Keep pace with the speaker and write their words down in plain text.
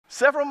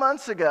Several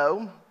months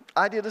ago,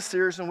 I did a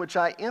series in which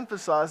I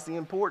emphasized the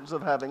importance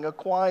of having a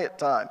quiet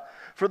time.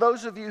 For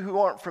those of you who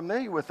aren't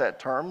familiar with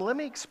that term, let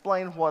me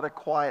explain what a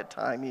quiet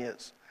time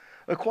is.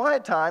 A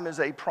quiet time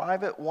is a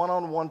private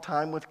one-on-one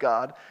time with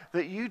God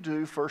that you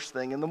do first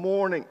thing in the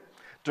morning.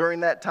 During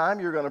that time,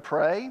 you're going to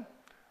pray,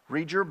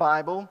 read your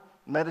Bible,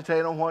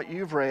 meditate on what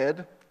you've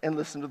read, and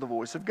listen to the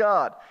voice of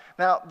God.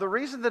 Now, the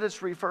reason that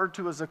it's referred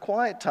to as a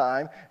quiet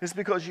time is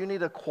because you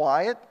need a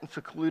quiet,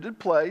 secluded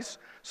place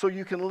so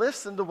you can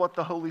listen to what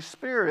the Holy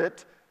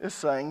Spirit is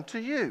saying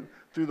to you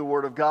through the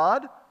Word of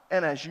God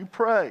and as you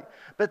pray.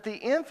 But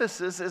the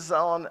emphasis is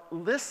on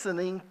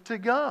listening to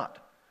God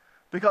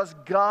because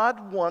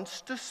God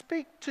wants to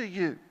speak to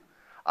you.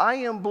 I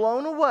am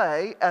blown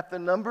away at the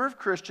number of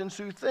Christians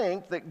who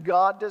think that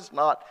God does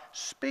not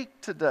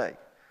speak today.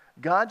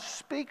 God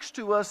speaks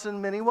to us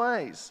in many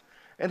ways,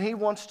 and He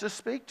wants to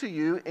speak to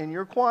you in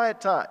your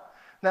quiet time.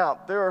 Now,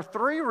 there are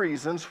 3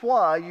 reasons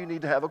why you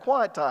need to have a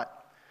quiet time.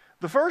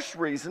 The first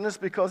reason is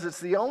because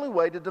it's the only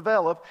way to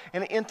develop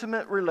an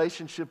intimate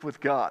relationship with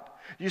God.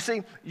 You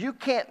see, you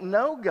can't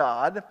know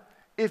God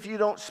if you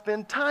don't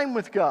spend time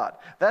with God.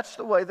 That's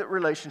the way that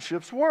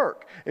relationships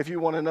work. If you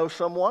want to know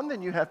someone,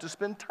 then you have to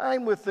spend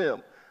time with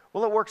them.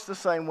 Well, it works the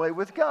same way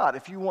with God.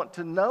 If you want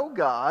to know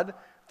God,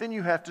 then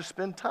you have to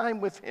spend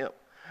time with Him.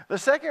 The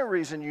second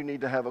reason you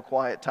need to have a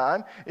quiet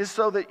time is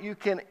so that you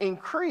can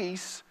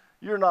increase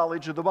your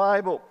knowledge of the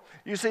Bible.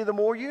 You see, the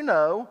more you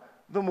know,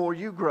 the more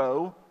you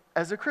grow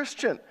as a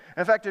Christian.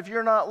 In fact, if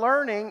you're not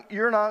learning,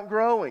 you're not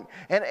growing.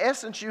 In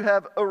essence, you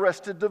have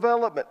arrested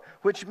development,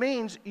 which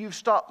means you've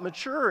stopped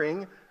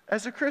maturing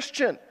as a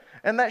Christian.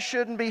 And that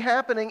shouldn't be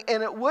happening,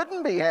 and it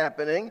wouldn't be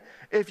happening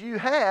if you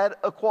had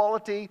a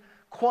quality,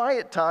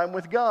 quiet time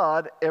with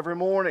God every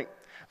morning.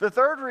 The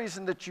third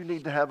reason that you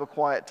need to have a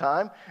quiet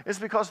time is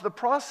because the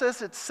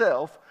process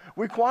itself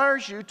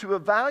requires you to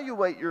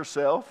evaluate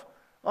yourself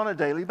on a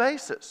daily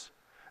basis.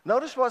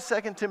 Notice what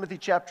 2 Timothy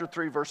chapter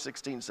 3, verse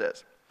 16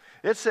 says.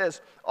 It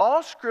says,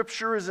 all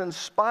Scripture is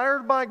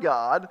inspired by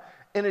God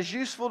and is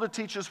useful to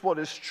teach us what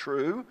is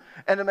true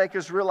and to make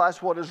us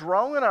realize what is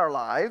wrong in our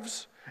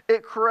lives.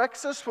 It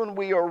corrects us when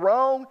we are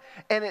wrong,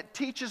 and it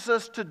teaches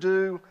us to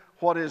do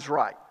what is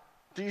right.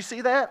 Do you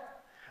see that?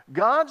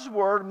 God's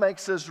Word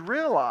makes us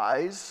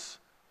realize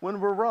when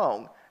we're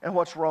wrong and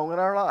what's wrong in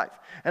our life.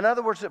 In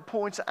other words, it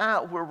points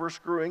out where we're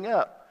screwing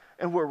up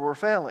and where we're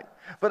failing.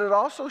 But it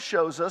also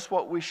shows us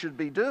what we should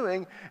be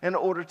doing in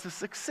order to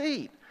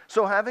succeed.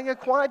 So having a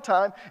quiet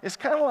time is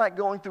kind of like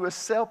going through a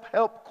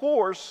self-help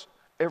course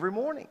every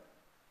morning.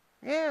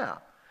 Yeah.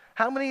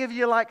 How many of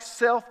you like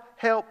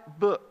self-help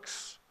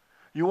books?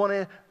 You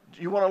want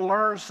to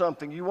learn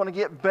something. You want to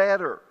get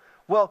better.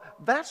 Well,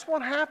 that's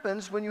what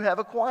happens when you have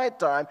a quiet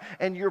time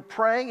and you're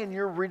praying and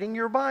you're reading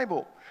your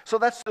Bible. So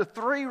that's the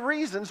 3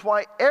 reasons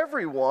why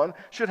everyone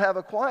should have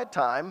a quiet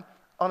time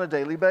on a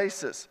daily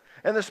basis.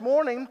 And this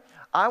morning,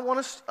 I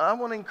want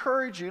to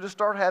encourage you to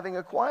start having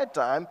a quiet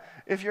time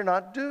if you're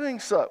not doing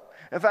so.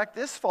 In fact,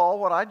 this fall,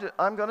 what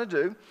I'm going to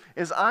do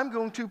is I'm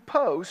going to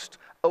post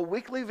a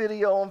weekly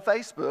video on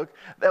Facebook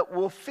that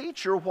will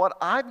feature what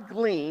I've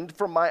gleaned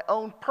from my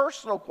own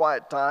personal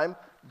quiet time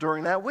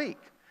during that week.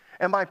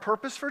 And my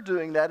purpose for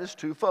doing that is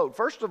twofold.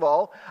 First of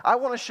all, I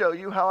want to show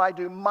you how I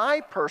do my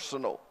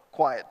personal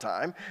quiet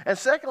time. And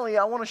secondly,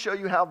 I want to show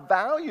you how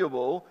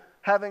valuable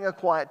having a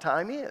quiet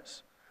time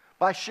is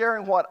by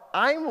sharing what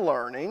I'm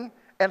learning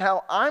and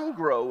how I'm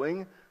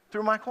growing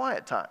through my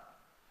quiet time.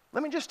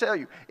 Let me just tell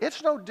you,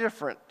 it's no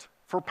different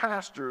for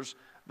pastors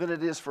than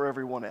it is for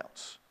everyone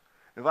else.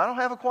 If I don't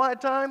have a quiet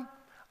time,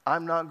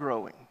 I'm not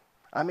growing.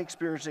 I'm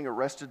experiencing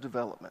arrested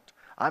development.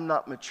 I'm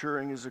not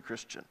maturing as a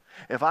Christian.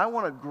 If I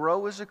want to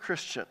grow as a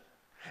Christian,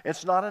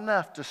 it's not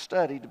enough to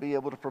study to be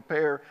able to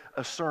prepare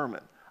a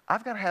sermon.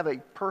 I've got to have a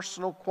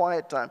personal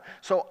quiet time.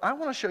 So I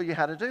want to show you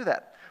how to do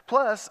that.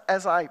 Plus,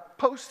 as I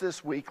post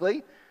this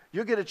weekly,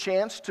 you'll get a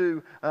chance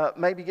to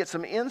maybe get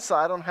some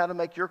insight on how to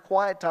make your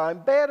quiet time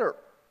better.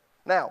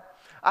 Now,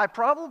 I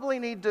probably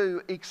need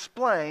to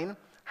explain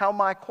how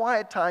my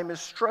quiet time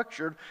is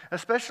structured,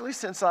 especially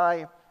since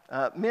I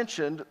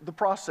mentioned the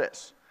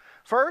process.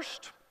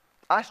 First,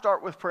 I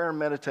start with prayer and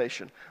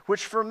meditation,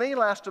 which for me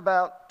lasts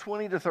about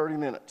 20 to 30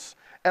 minutes.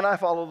 And I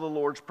follow the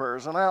Lord's Prayer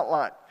as an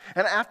outline.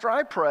 And after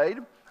I prayed,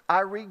 I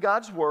read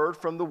God's Word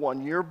from the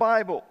one-year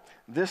Bible.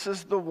 This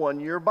is the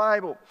one-year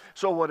Bible.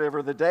 So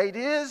whatever the date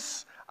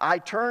is, I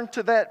turn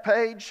to that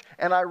page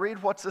and I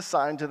read what's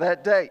assigned to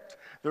that date.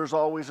 There's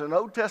always an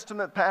Old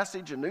Testament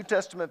passage, a New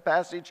Testament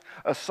passage,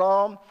 a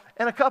psalm,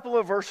 and a couple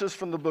of verses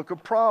from the book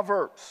of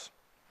Proverbs.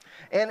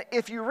 And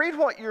if you read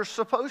what you're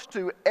supposed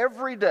to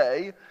every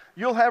day,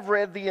 you'll have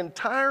read the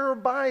entire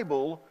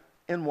Bible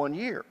in 1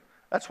 year.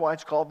 That's why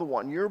it's called the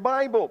one-year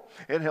Bible.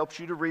 It helps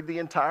you to read the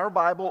entire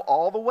Bible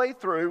all the way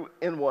through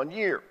in 1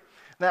 year.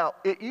 Now,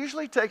 it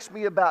usually takes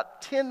me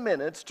about 10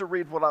 minutes to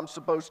read what I'm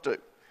supposed to.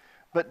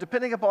 But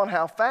depending upon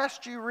how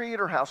fast you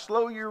read or how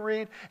slow you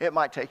read, it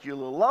might take you a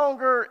little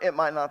longer. It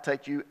might not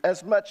take you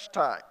as much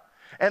time.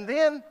 And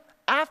then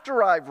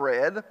after I've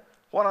read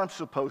what I'm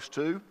supposed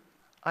to,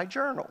 I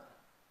journal.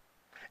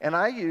 And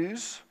I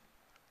use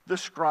the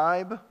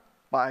Scribe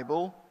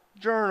Bible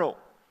Journal.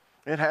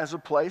 It has a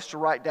place to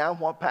write down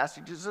what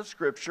passages of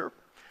Scripture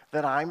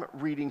that I'm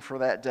reading for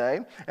that day,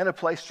 and a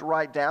place to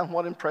write down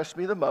what impressed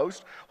me the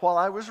most while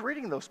I was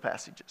reading those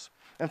passages.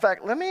 In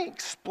fact, let me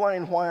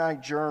explain why I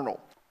journal.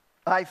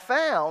 I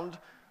found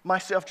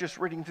myself just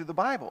reading through the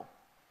Bible,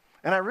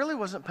 and I really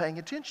wasn't paying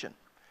attention.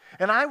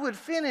 And I would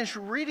finish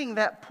reading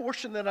that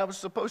portion that I was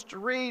supposed to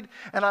read,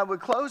 and I would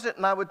close it,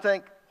 and I would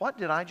think, what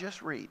did I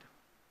just read?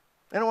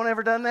 Anyone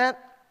ever done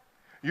that?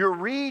 You're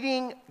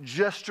reading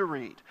just to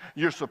read.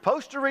 You're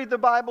supposed to read the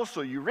Bible,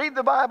 so you read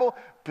the Bible,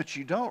 but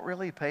you don't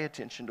really pay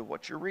attention to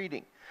what you're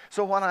reading.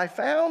 So what I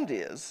found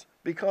is,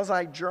 because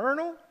I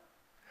journal,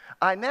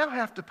 I now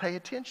have to pay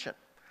attention.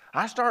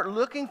 I start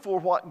looking for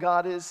what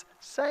God is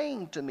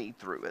saying to me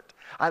through it.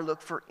 I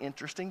look for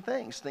interesting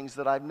things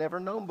that I've never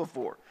known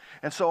before.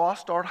 And so I'll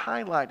start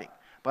highlighting.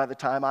 By the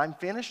time I'm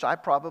finished, I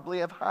probably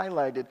have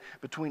highlighted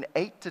between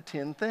 8 to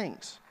 10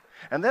 things.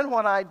 And then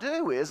what I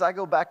do is I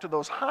go back to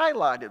those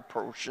highlighted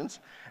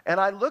portions and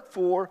I look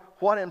for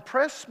what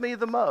impressed me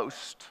the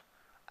most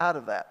out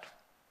of that.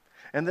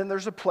 And then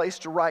there's a place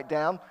to write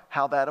down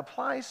how that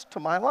applies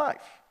to my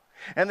life.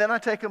 And then I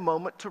take a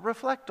moment to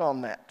reflect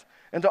on that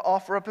and to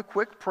offer up a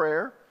quick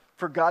prayer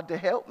for God to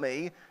help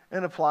me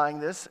in applying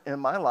this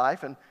in my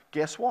life. And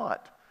guess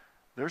what?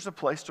 There's a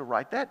place to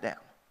write that down.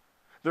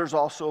 There's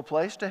also a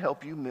place to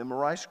help you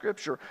memorize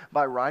Scripture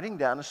by writing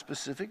down a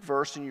specific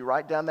verse, and you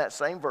write down that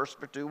same verse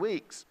for 2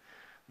 weeks.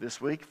 This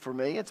week, for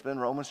me, it's been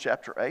Romans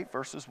chapter 8,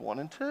 verses 1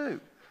 and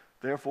 2.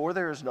 Therefore,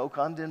 there is no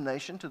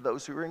condemnation to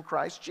those who are in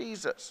Christ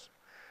Jesus.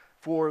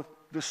 For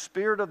the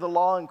spirit of the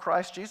law in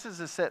Christ Jesus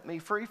has set me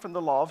free from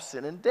the law of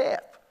sin and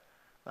death.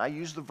 I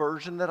use the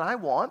version that I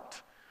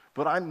want,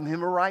 but I'm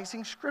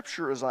memorizing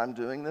Scripture as I'm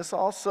doing this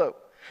also.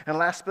 And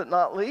last but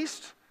not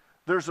least,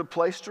 there's a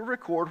place to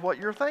record what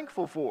you're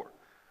thankful for.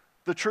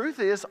 The truth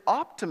is,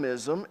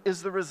 optimism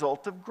is the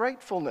result of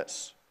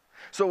gratefulness.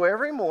 So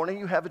every morning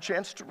you have a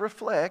chance to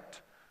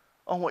reflect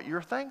on what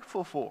you're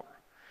thankful for.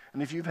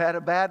 And if you've had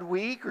a bad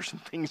week or some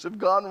things have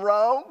gone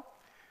wrong,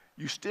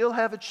 you still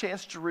have a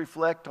chance to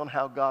reflect on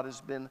how God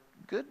has been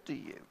good to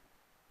you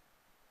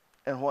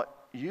and what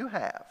you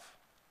have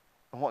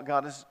and what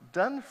God has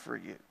done for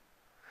you.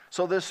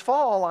 So this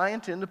fall, I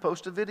intend to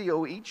post a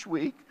video each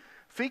week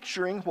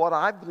featuring what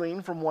I've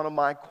gleaned from one of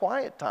my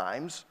quiet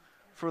times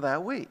for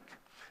that week.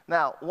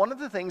 Now, one of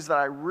the things that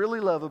I really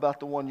love about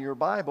the one-year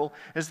Bible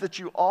is that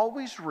you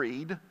always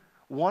read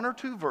 1 or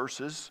 2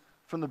 verses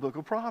from the book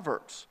of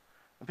Proverbs.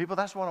 And people,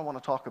 that's what I want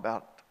to talk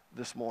about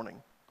this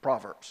morning,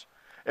 Proverbs.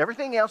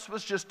 Everything else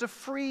was just a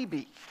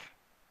freebie,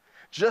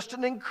 just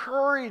an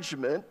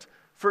encouragement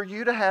for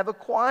you to have a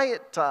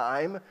quiet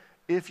time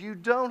if you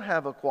don't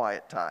have a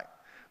quiet time.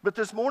 But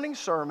this morning's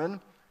sermon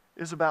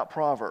is about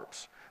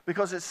Proverbs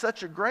because it's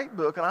such a great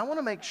book, and I want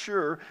to make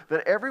sure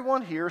that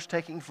everyone here is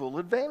taking full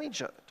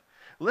advantage of it.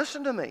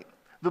 Listen to me.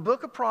 The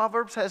book of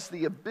Proverbs has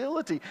the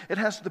ability, it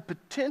has the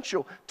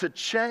potential to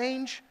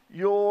change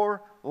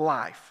your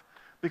life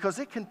because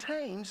it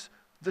contains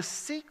the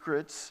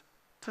secrets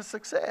to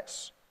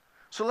success.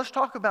 So let's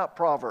talk about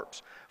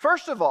Proverbs.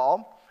 First of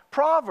all,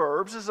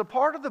 Proverbs is a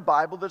part of the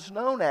Bible that's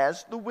known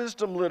as the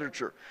wisdom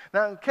literature.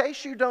 Now, in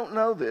case you don't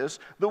know this,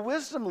 the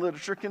wisdom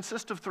literature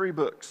consists of 3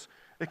 books.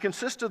 It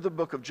consists of the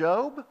book of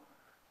Job,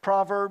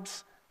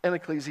 Proverbs, and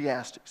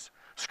Ecclesiastes.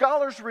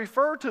 Scholars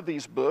refer to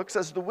these books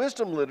as the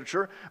wisdom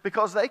literature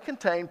because they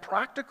contain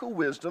practical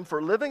wisdom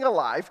for living a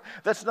life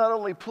that's not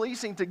only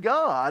pleasing to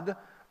God,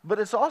 but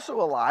it's also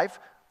a life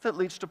that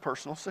leads to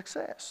personal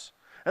success.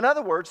 In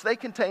other words, they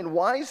contain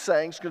wise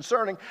sayings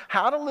concerning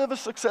how to live a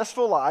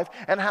successful life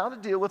and how to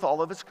deal with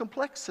all of its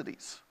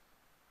complexities.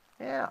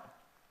 Yeah.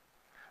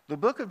 The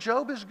book of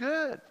Job is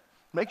good.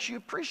 Makes you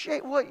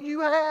appreciate what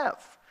you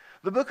have.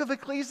 The book of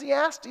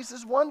Ecclesiastes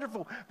is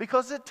wonderful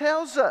because it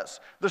tells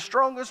us the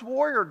strongest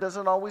warrior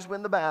doesn't always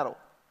win the battle.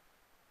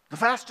 The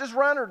fastest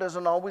runner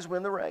doesn't always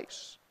win the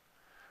race.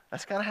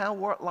 That's kind of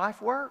how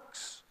life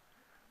works.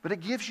 But it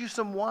gives you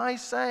some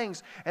wise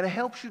sayings and it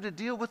helps you to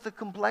deal with the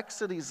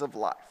complexities of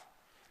life.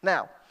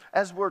 Now,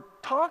 as we're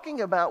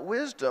talking about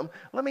wisdom,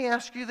 let me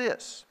ask you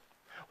this.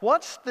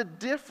 What's the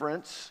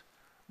difference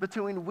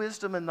between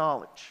wisdom and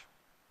knowledge?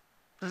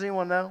 Does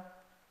anyone know?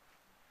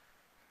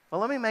 Well,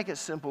 let me make it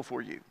simple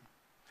for you.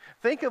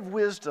 Think of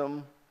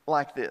wisdom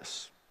like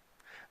this.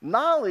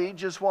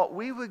 Knowledge is what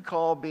we would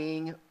call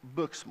being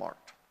book smart.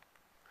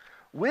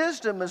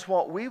 Wisdom is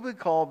what we would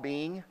call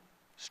being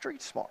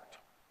street smart.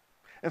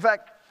 In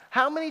fact,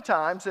 how many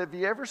times have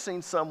you ever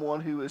seen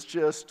someone who is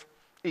just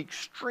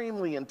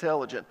extremely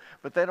intelligent,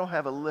 but they don't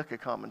have a lick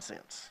of common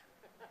sense?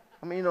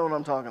 I mean, you know what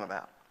I'm talking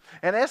about.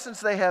 In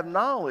essence, they have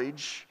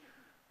knowledge,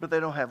 but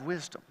they don't have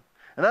wisdom.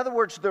 In other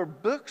words, they're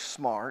book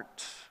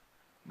smart,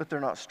 but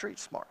they're not street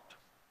smart.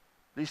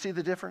 Do you see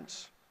the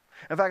difference?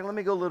 In fact, let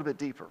me go a little bit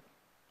deeper.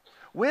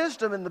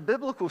 Wisdom in the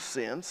biblical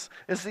sense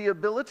is the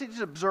ability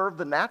to observe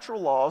the natural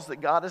laws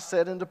that God has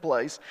set into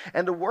place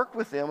and to work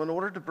with them in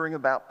order to bring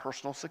about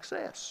personal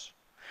success.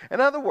 In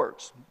other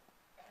words,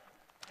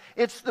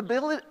 It's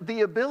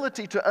the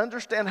ability to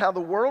understand how the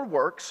world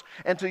works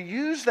and to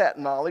use that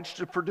knowledge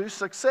to produce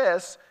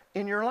success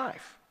in your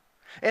life.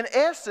 In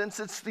essence,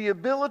 it's the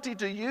ability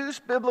to use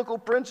biblical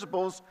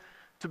principles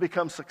to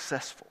become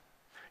successful.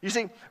 You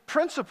see,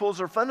 principles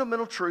are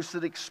fundamental truths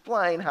that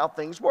explain how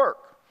things work.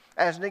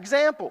 As an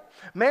example,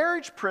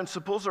 marriage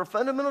principles are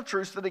fundamental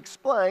truths that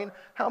explain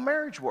how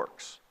marriage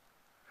works.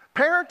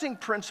 Parenting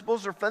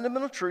principles are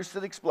fundamental truths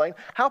that explain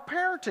how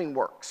parenting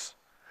works.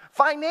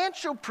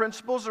 Financial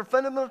principles are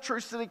fundamental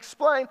truths that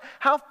explain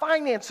how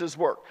finances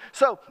work.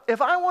 So,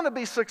 if I want to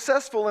be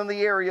successful in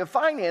the area of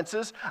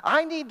finances,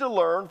 I need to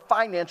learn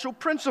financial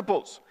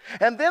principles.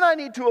 And then I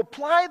need to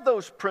apply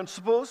those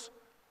principles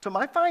to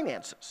my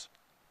finances.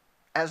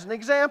 As an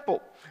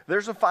example,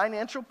 there's a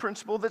financial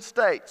principle that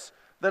states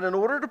that in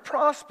order to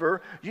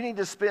prosper, you need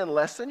to spend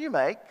less than you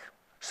make,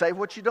 save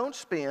what you don't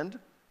spend,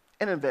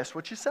 and invest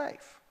what you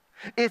save.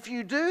 If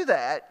you do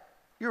that,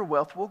 your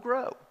wealth will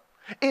grow.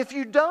 If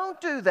you don't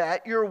do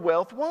that, your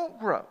wealth won't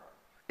grow.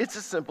 It's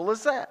as simple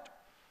as that.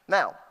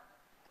 Now,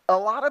 a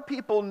lot of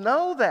people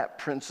know that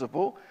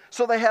principle,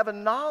 so they have a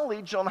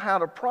knowledge on how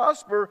to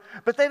prosper,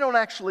 but they don't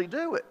actually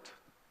do it,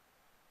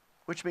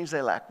 which means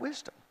they lack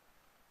wisdom.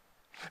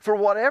 For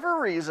whatever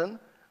reason,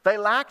 they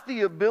lack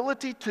the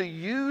ability to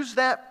use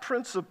that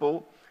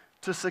principle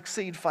to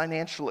succeed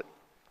financially.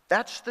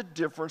 That's the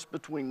difference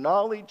between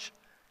knowledge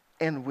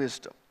and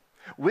wisdom.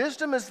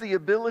 Wisdom is the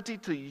ability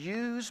to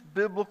use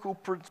biblical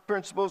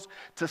principles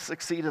to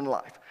succeed in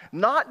life.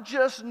 Not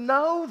just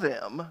know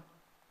them,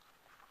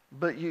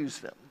 but use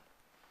them.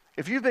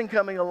 If you've been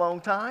coming a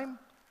long time,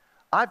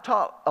 I've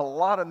taught a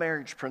lot of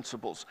marriage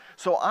principles.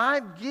 So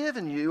I've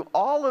given you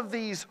all of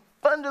these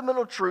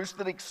fundamental truths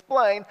that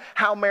explain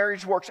how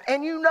marriage works.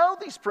 And you know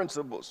these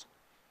principles.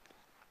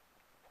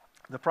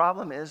 The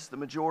problem is the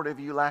majority of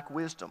you lack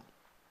wisdom.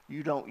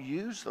 You don't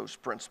use those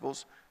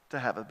principles to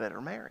have a better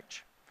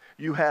marriage.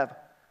 You have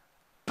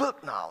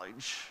book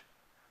knowledge,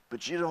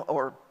 but you don't,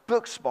 or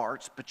book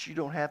smarts, but you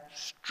don't have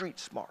street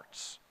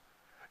smarts.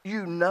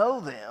 You know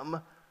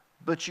them,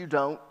 but you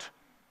don't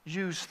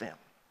use them.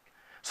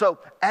 So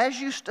as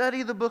you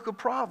study the book of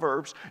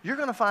Proverbs, you're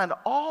going to find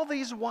all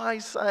these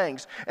wise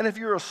sayings. And if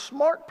you're a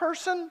smart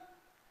person,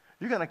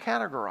 you're going to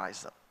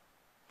categorize them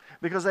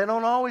because they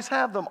don't always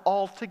have them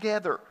all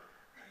together.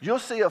 You'll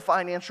see a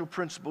financial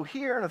principle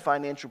here and a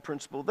financial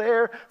principle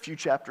there, a few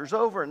chapters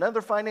over,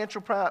 another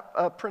financial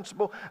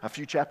principle, a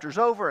few chapters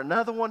over,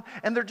 another one,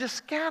 and they're just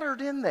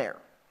scattered in there.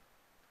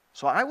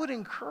 So I would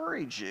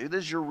encourage you,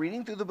 as you're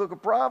reading through the book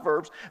of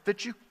Proverbs,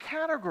 that you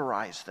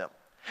categorize them.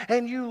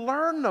 And you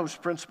learn those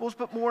principles,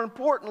 but more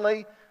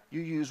importantly,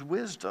 you use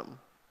wisdom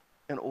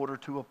in order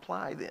to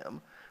apply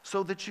them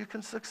so that you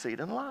can succeed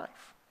in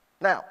life.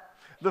 Now,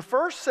 the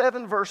first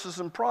 7 verses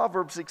in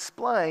Proverbs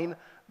explain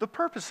the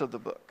purpose of the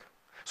book.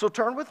 So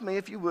turn with me,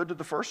 if you would, to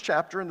the first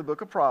chapter in the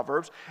book of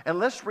Proverbs, and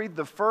let's read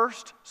the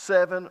first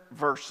 7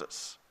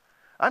 verses.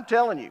 I'm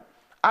telling you,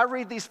 I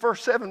read these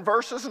first 7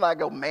 verses and I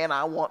go, man,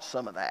 I want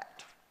some of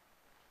that.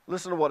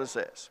 Listen to what it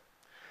says.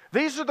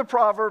 These are the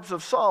Proverbs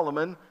of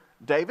Solomon,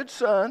 David's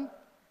son,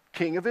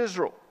 king of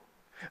Israel.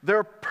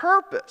 Their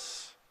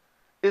purpose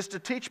is to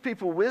teach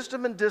people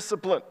wisdom and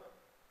discipline,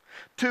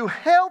 to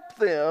help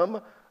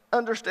them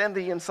understand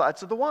the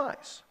insights of the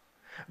wise.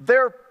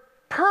 Their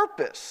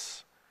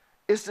purpose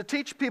is to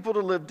teach people to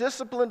live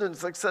disciplined and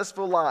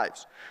successful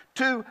lives,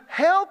 to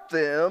help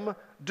them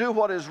do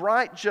what is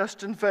right,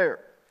 just, and fair.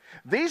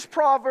 These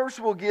proverbs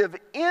will give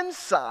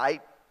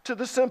insight to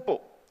the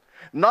simple,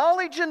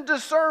 knowledge and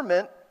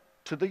discernment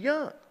to the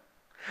young.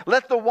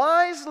 Let the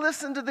wise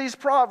listen to these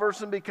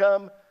proverbs and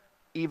become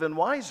even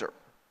wiser.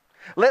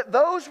 Let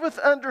those with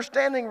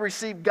understanding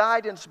receive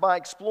guidance by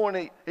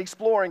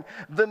exploring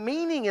the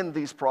meaning in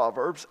these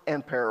proverbs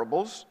and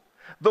parables,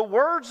 the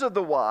words of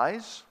the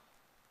wise,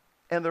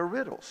 and their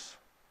riddles.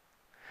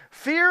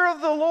 Fear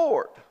of the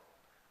Lord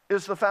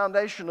is the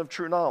foundation of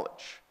true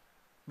knowledge,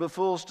 but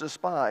fools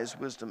despise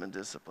wisdom and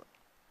discipline.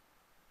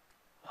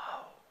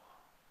 Whoa.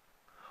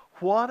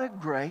 What a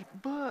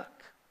great book.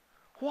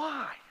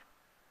 Why?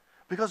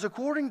 Because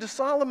according to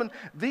Solomon,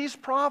 these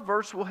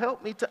proverbs will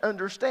help me to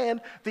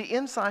understand the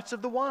insights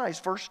of the wise.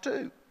 Verse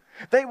 2.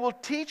 They will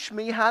teach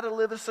me how to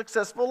live a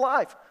successful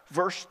life.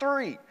 Verse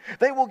 3.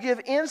 They will give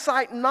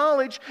insight and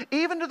knowledge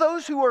even to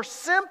those who are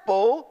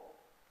simple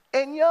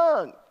and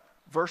young.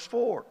 Verse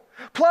 4.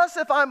 Plus,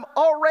 if I'm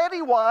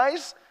already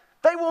wise,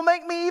 they will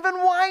make me even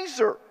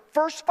wiser.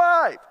 Verse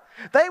 5.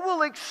 They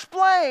will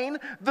explain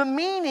the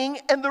meaning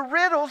and the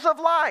riddles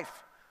of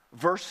life.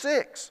 Verse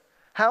 6.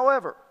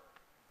 However,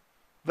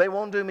 they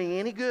won't do me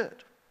any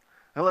good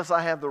unless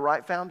I have the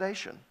right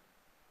foundation,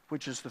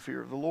 which is the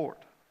fear of the Lord.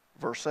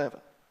 Verse 7.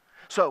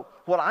 So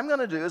what I'm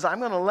going to do is I'm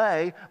going to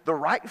lay the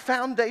right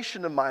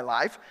foundation in my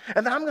life,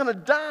 and then I'm going to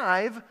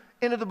dive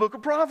into the book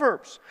of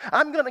Proverbs.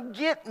 I'm going to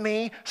get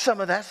me some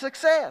of that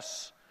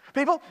success.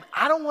 People,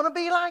 I don't want to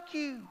be like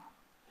you.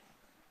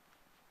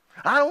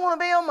 I don't want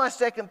to be on my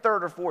second,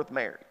 third, or fourth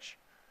marriage.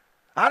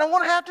 I don't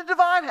want to have to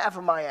divide half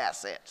of my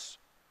assets.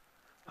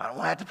 I don't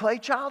want to have to pay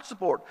child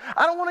support.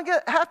 I don't want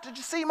to have to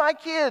see my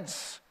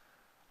kids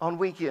on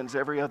weekends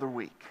every other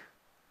week.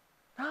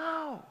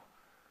 No,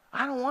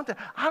 I don't want that.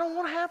 I don't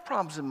want to have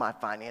problems in my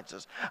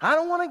finances. I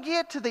don't want to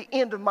get to the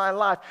end of my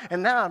life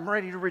and now I'm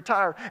ready to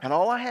retire and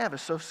all I have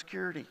is Social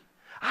Security.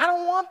 I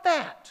don't want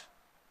that.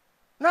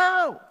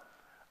 No,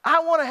 I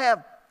want to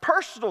have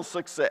personal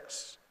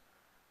success.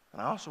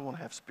 And I also want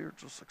to have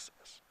spiritual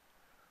success.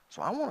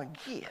 So I want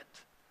to get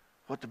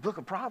what the book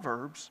of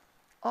Proverbs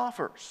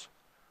offers.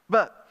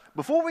 But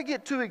before we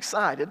get too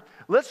excited,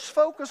 let's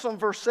focus on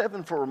verse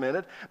 7 for a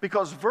minute,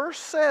 because verse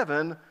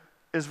 7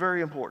 is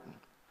very important.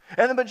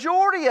 And the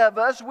majority of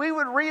us, we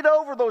would read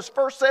over those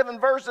first 7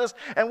 verses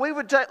and we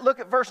would look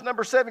at verse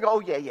number 7 and go, oh,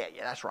 yeah,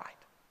 that's right.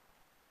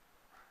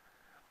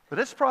 But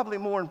it's probably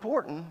more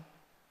important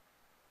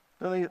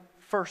than the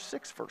first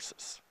 6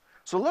 verses.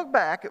 So look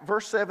back at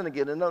verse 7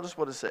 again and notice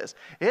what it says.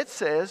 It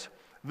says,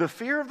 the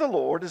fear of the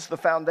Lord is the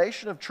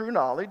foundation of true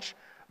knowledge,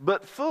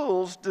 but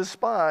fools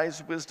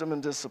despise wisdom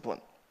and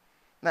discipline.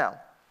 Now,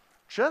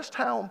 just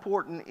how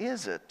important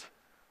is it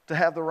to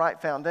have the right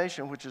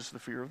foundation, which is the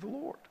fear of the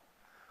Lord?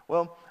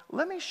 Well,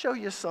 let me show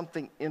you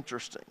something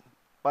interesting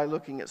by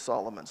looking at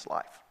Solomon's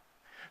life.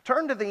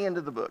 Turn to the end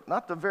of the book,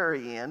 not the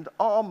very end,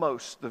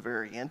 almost the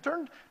very end.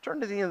 Turn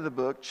to the end of the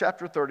book,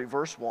 chapter 30,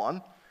 verse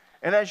 1.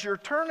 And as you're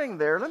turning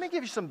there, let me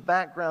give you some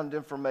background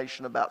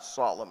information about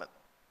Solomon.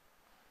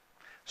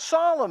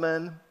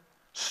 Solomon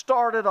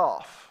started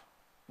off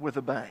with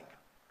a bang,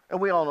 and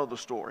we all know the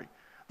story.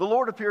 The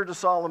Lord appeared to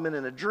Solomon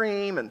in a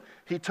dream, and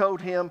he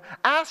told him,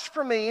 ask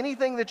for me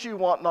anything that you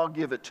want, and I'll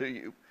give it to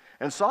you.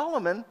 And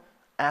Solomon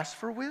asked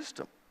for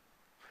wisdom.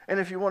 And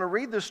if you want to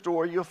read this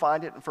story, you'll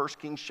find it in 1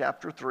 Kings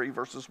chapter 3,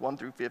 verses 1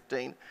 through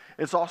 15.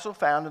 It's also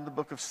found in the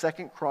book of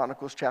 2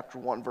 Chronicles chapter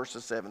 1,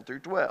 verses 7 through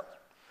 12.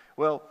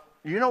 Well,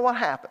 you know what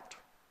happened.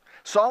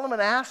 Solomon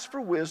asked for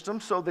wisdom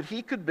so that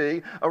he could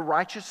be a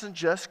righteous and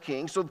just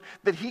king, so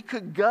that he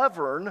could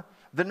govern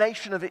the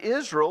nation of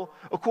Israel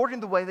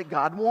according to the way that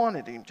God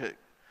wanted him to.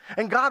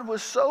 And God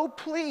was so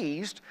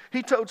pleased,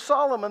 he told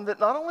Solomon that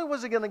not only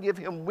was he going to give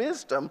him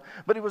wisdom,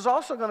 but he was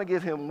also going to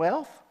give him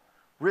wealth,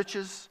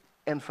 riches,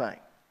 and fame.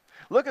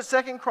 Look at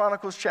 2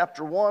 Chronicles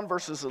chapter 1,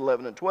 verses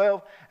 11 and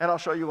 12, and I'll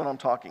show you what I'm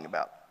talking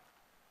about.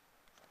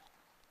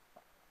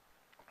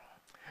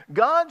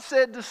 God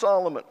said to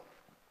Solomon,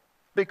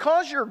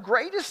 because your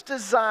greatest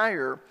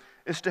desire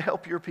is to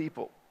help your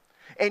people,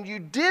 and you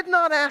did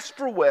not ask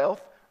for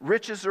wealth,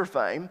 riches, or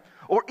fame,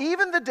 or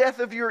even the death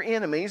of your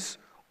enemies,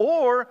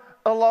 or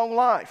a long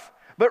life,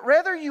 but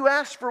rather you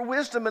asked for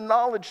wisdom and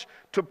knowledge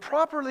to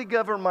properly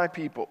govern my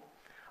people,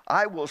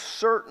 I will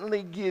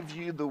certainly give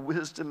you the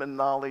wisdom and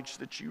knowledge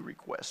that you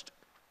requested.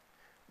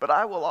 But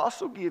I will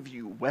also give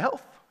you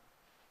wealth,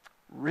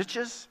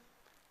 riches,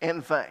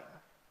 and fame,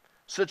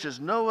 such as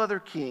no other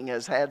king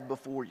has had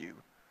before you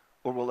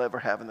or will ever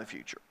have in the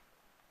future.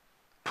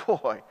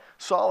 Boy,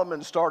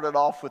 Solomon started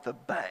off with a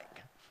bang.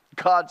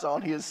 God's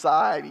on his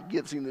side. He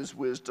gives him this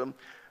wisdom.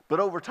 But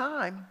over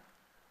time,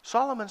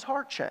 Solomon's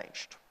heart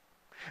changed.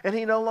 And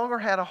he no longer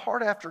had a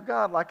heart after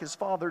God like his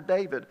father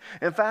David.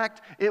 In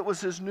fact, it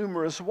was his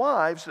numerous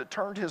wives that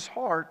turned his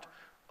heart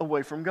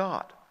away from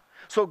God.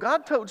 So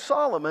God told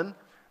Solomon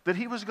that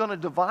he was going to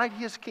divide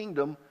his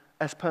kingdom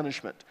as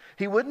punishment.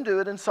 He wouldn't do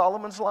it in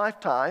Solomon's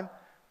lifetime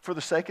for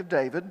the sake of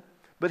David,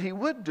 but he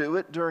would do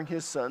it during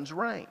his son's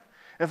reign.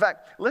 In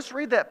fact, let's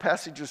read that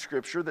passage of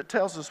Scripture that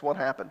tells us what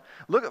happened.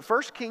 Look at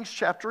 1 Kings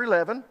chapter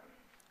 11,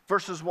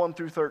 verses 1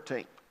 through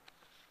 13.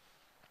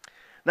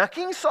 Now,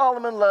 King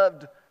Solomon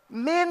loved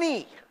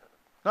many,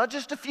 not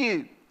just a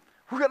few.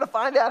 We're going to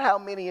find out how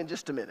many in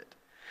just a minute.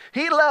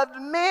 He loved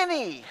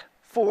many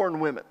foreign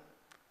women.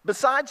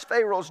 Besides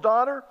Pharaoh's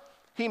daughter,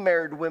 he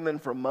married women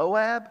from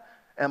Moab,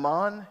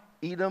 Ammon,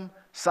 Edom,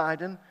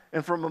 Sidon,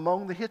 and from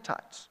among the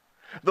Hittites.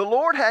 The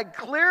Lord had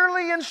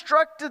clearly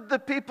instructed the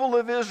people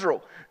of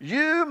Israel,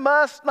 you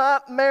must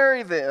not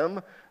marry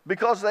them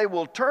because they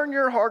will turn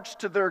your hearts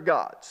to their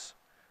gods.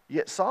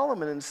 Yet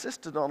Solomon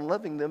insisted on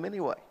loving them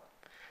anyway.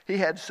 He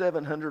had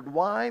 700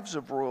 wives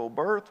of royal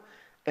birth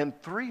and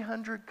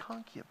 300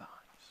 concubines.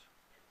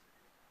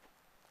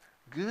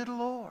 Good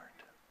Lord.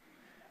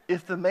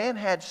 If the man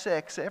had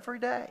sex every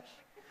day,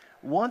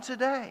 once a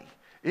day,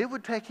 it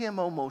would take him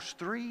almost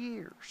 3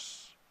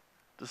 years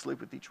to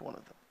sleep with each one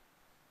of them.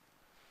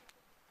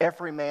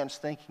 Every man's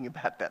thinking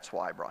about that's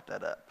why I brought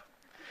that up.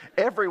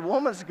 Every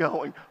woman's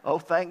going, oh,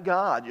 thank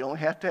God, you only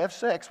have to have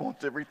sex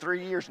once every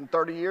 3 years, and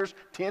 30 years,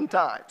 10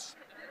 times.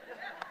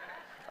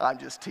 I'm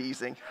just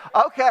teasing.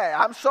 Okay,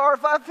 I'm sorry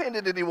if I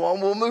offended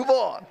anyone. We'll move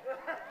on.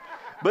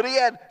 But he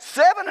had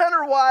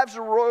 700 wives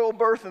of royal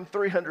birth and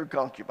 300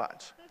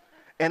 concubines.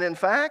 And in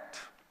fact,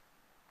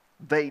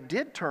 they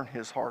did turn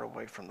his heart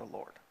away from the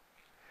Lord.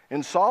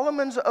 In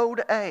Solomon's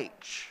old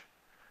age,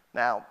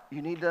 now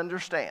you need to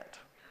understand,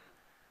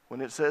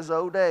 when it says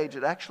old age,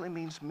 it actually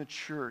means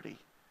maturity.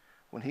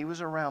 When he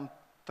was around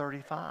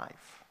 35,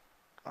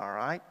 all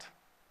right?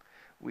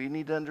 We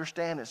need to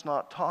understand it's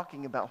not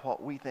talking about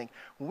what we think.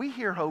 When we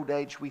hear old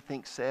age, we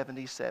think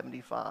 70,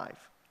 75.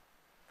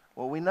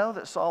 Well, we know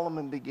that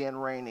Solomon began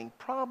reigning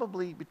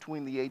probably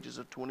between the ages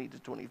of 20 to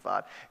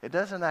 25. It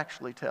doesn't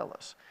actually tell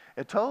us.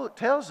 It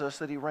tells us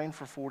that he reigned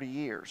for 40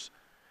 years.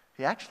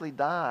 He actually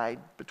died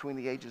between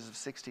the ages of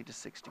 60 to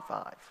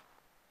 65.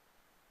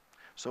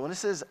 So when it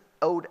says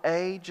old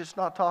age, it's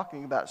not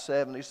talking about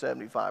 70,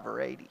 75, or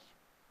 80.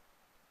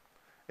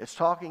 It's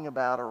talking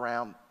about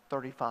around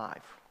 35.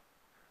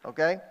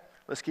 Okay?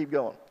 Let's keep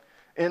going.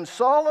 In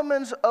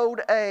Solomon's old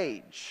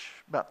age,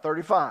 about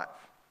 35,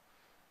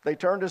 they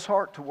turned his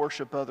heart to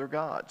worship other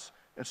gods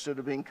instead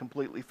of being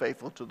completely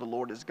faithful to the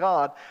Lord his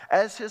God,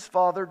 as his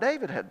father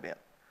David had been.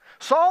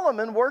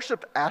 Solomon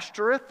worshiped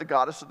Ashtoreth, the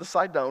goddess of the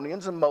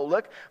Sidonians, and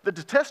Moloch, the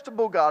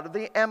detestable god of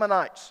the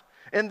Ammonites.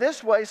 In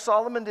this way,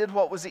 Solomon did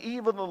what was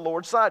evil in the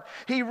Lord's sight.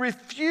 He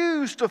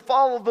refused to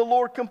follow the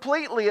Lord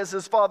completely as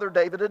his father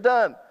David had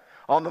done.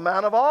 On the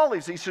Mount of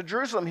Olives, east of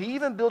Jerusalem, he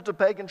even built a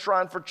pagan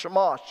shrine for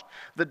Chemosh,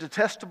 the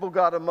detestable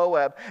god of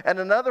Moab, and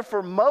another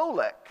for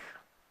Molech.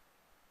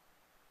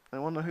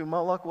 Anyone know who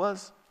Moloch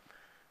was?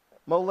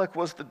 Molech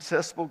was the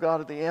detestable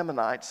god of the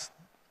Ammonites.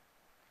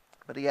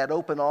 But he had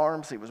open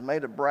arms. He was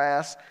made of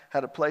brass,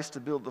 had a place to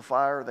build the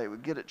fire. They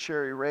would get it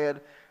cherry red,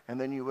 and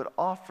then you would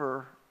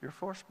offer your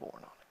firstborn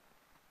on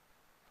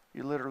it.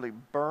 You literally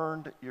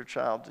burned your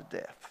child to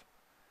death.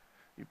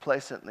 You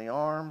place it in the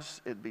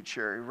arms, it'd be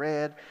cherry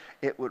red.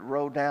 It would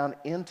roll down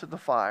into the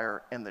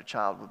fire, and the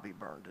child would be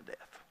burned to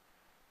death.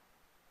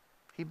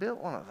 He built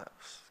one of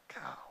those.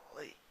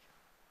 Golly.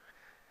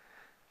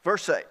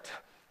 Verse 8.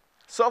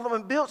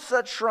 Solomon built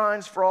such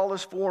shrines for all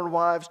his foreign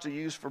wives to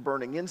use for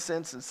burning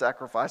incense and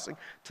sacrificing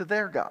to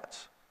their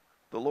gods.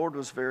 The Lord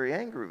was very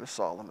angry with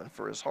Solomon,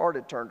 for his heart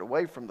had turned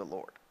away from the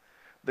Lord,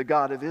 the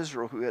God of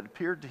Israel, who had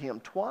appeared to him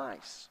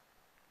twice.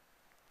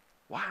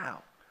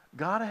 Wow.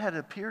 God had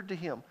appeared to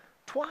him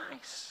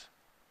twice.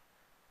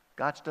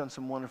 God's done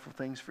some wonderful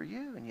things for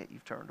you, and yet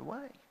you've turned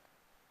away.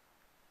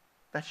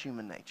 That's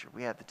human nature.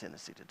 We have the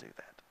tendency to do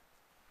that.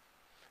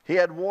 He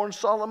had warned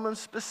Solomon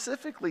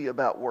specifically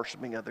about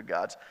worshiping other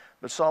gods,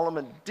 but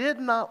Solomon did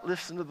not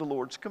listen to the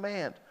Lord's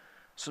command.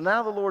 So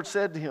now the Lord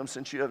said to him,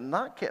 since you have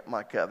not kept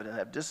my covenant and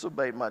have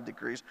disobeyed my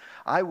decrees,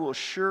 I will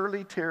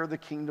surely tear the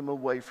kingdom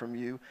away from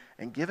you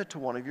and give it to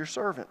one of your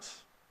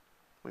servants.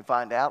 We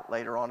find out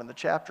later on in the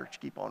chapter,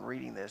 keep on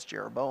reading this,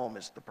 Jeroboam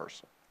is the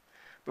person.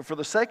 But for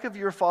the sake of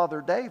your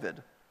father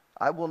David,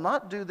 I will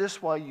not do this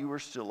while you are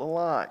still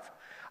alive.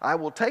 I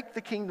will take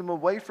the kingdom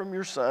away from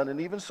your son, and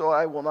even so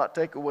I will not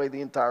take away the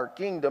entire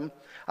kingdom.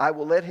 I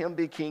will let him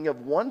be king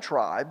of one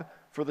tribe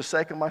for the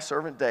sake of my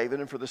servant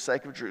David and for the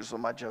sake of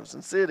Jerusalem, my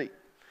chosen city.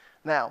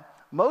 Now,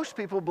 most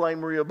people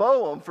blame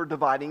Rehoboam for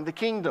dividing the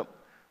kingdom.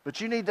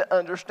 But you need to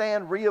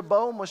understand,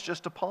 Rehoboam was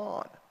just a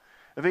pawn.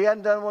 If he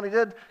hadn't done what he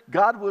did,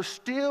 God was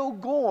still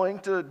going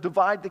to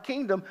divide the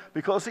kingdom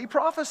because he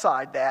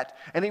prophesied that.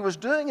 And he was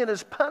doing it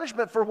as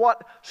punishment for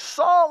what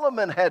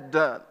Solomon had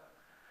done.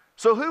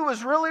 So who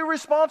was really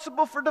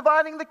responsible for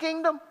dividing the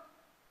kingdom?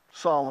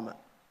 Solomon.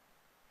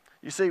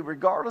 You see,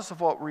 regardless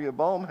of what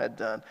Rehoboam had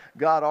done,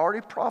 God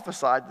already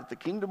prophesied that the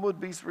kingdom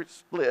would be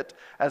split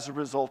as a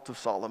result of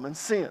Solomon's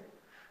sin.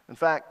 In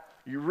fact,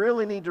 you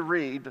really need to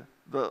read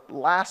the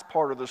last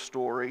part of the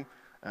story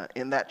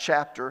in that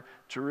chapter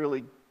to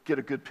really get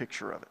a good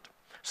picture of it.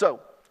 So,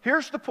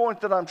 here's the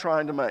point that I'm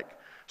trying to make.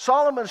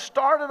 Solomon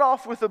started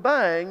off with a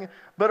bang,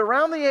 but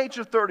around the age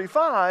of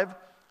 35,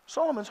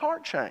 Solomon's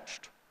heart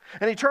changed.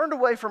 And he turned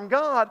away from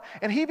God,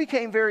 and he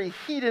became very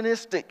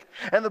hedonistic.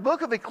 And the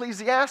book of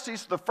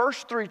Ecclesiastes, the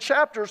first 3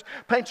 chapters,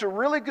 paints a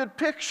really good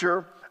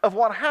picture of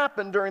what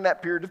happened during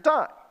that period of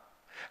time.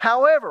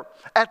 However,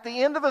 at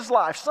the end of his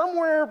life,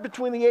 somewhere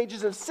between the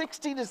ages of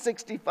 60 to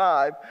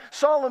 65,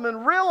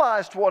 Solomon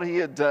realized what he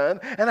had done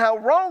and how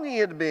wrong he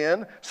had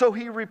been, so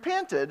he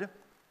repented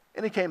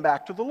and he came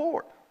back to the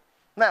Lord.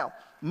 Now,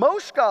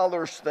 most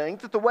scholars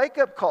think that the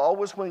wake-up call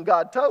was when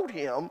God told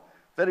him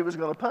that he was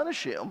going to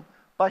punish him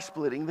by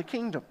splitting the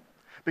kingdom,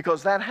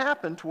 because that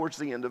happened towards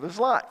the end of his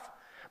life.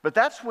 But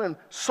that's when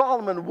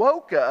Solomon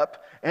woke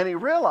up and he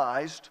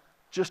realized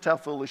just how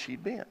foolish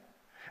he'd been.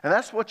 And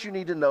that's what you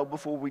need to know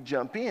before we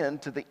jump in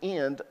to the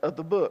end of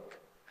the book.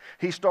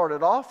 He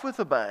started off with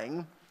a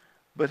bang,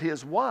 but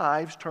his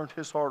wives turned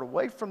his heart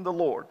away from the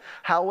Lord.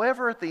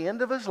 However, at the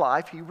end of his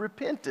life, he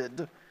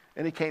repented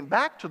and he came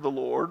back to the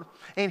Lord,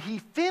 and he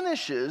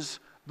finishes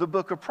the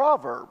book of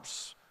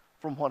Proverbs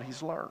from what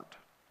he's learned.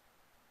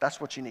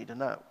 That's what you need to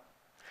know.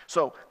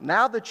 So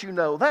now that you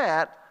know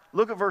that,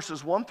 look at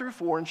verses 1 through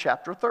 4 in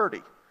chapter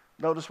 30.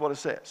 Notice what it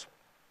says.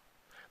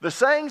 The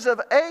sayings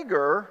of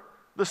Agur,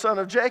 the son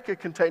of Jacob,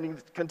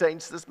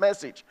 contains this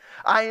message.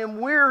 I am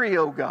weary,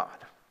 O God.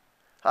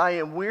 I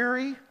am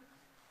weary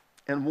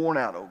and worn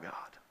out, O God.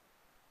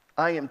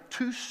 I am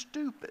too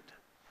stupid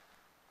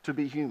to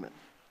be human,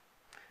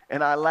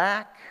 and I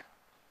lack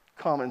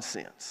common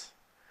sense.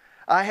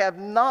 I have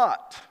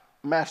not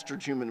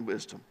mastered human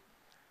wisdom,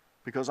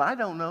 because I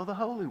don't know the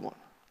Holy One.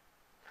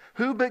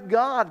 Who but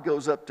God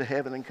goes up to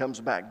heaven and comes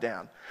back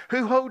down?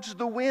 Who holds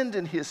the wind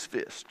in his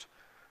fist?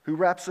 Who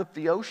wraps up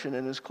the ocean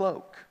in his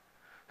cloak?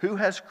 Who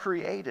has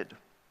created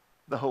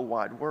the whole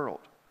wide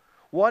world?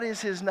 What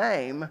is his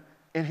name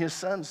and his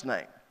son's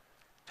name?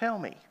 Tell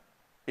me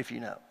if you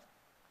know.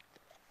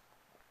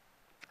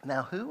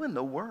 Now, who in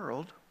the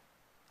world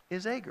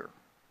is Agar?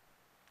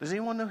 Does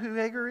anyone know who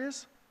Agar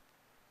is?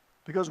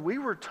 Because we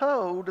were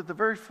told at the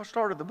very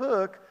start of the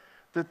book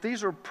that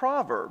these are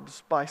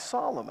Proverbs by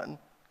Solomon,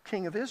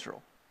 king of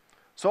Israel.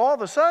 So all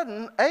of a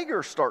sudden,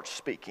 Agar starts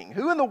speaking.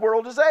 Who in the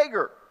world is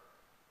Agar?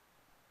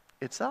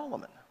 It's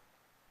Solomon.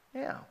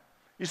 Yeah.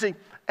 You see,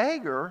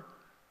 Agar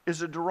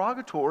is a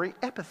derogatory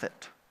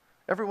epithet.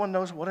 Everyone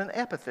knows what an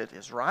epithet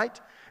is, right?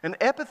 An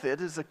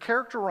epithet is a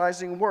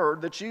characterizing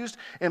word that's used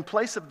in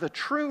place of the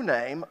true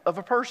name of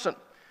a person.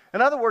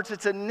 In other words,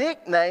 it's a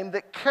nickname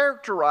that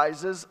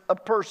characterizes a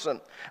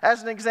person.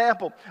 As an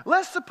example,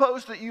 let's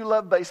suppose that you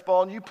love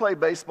baseball and you play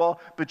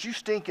baseball, but you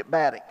stink at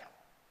batting.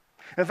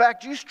 In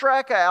fact, you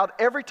strike out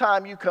every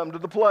time you come to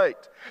the plate.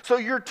 So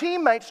your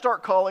teammates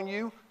start calling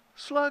you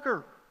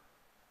slugger.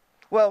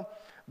 Well,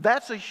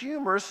 that's a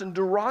humorous and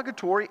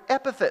derogatory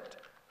epithet,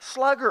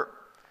 slugger.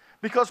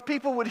 Because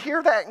people would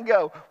hear that and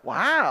go,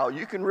 wow,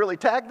 you can really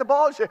tag the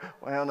ball? You say,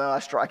 well, no, I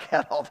strike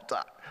out all the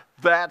time.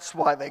 That's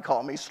why they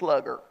call me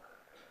slugger.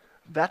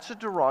 That's a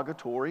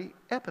derogatory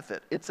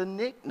epithet. It's a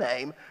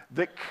nickname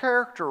that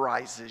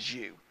characterizes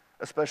you,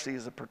 especially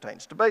as it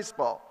pertains to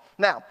baseball.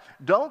 Now,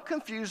 don't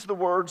confuse the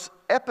words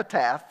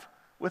epitaph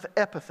with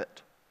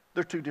epithet.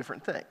 They're two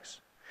different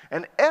things.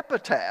 An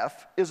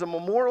epitaph is a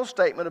memorial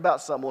statement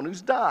about someone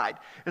who's died.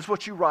 It's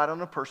what you write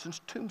on a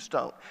person's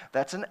tombstone.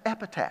 That's an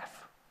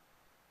epitaph.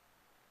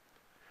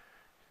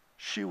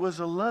 She was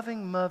a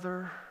loving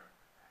mother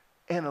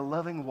and a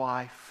loving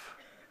wife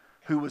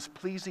who was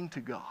pleasing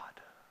to God.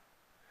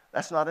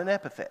 That's not an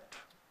epithet.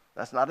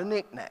 That's not a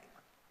nickname.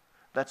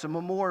 That's a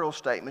memorial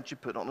statement you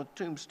put on a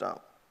tombstone.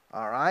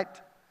 All right?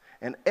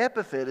 An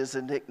epithet is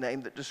a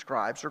nickname that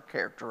describes or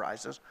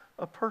characterizes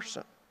a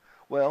person.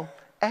 Well,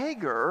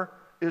 Agar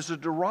is a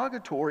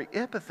derogatory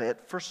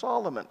epithet for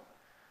Solomon.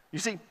 You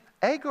see,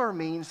 Agar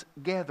means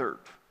gathered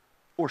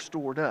or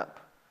stored up.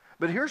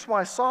 But here's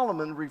why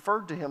Solomon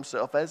referred to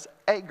himself as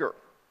Agar.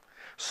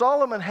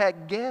 Solomon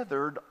had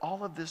gathered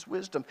all of this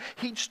wisdom.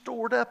 He'd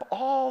stored up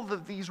all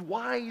of these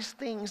wise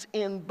things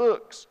in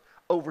books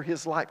over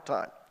his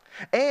lifetime.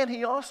 And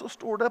he also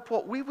stored up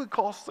what we would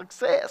call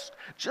success.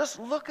 Just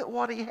look at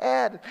what he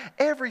had,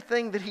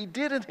 everything that he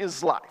did in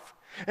his life.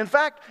 In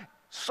fact,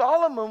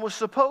 Solomon was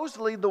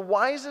supposedly the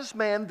wisest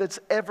man that's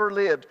ever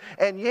lived.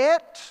 And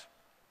yet,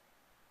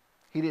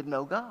 he didn't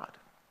know God.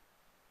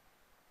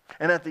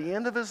 And at the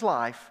end of his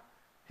life,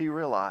 he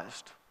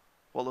realized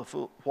what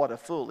a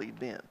fool he'd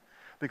been.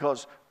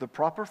 Because the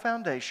proper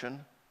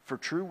foundation for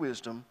true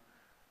wisdom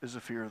is the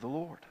fear of the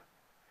Lord.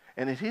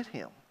 And it hit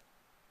him.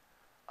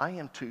 I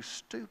am too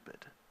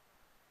stupid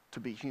to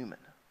be human.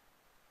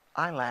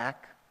 I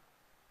lack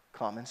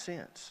common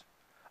sense.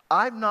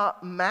 I've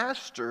not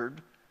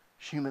mastered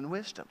human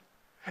wisdom.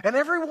 And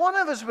every one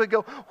of us would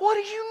go, what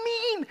do you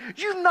mean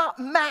you've not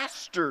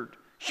mastered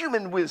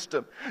human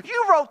wisdom?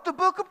 You wrote the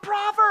book of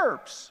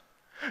Proverbs.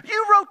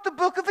 You wrote the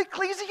book of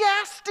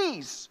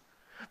Ecclesiastes.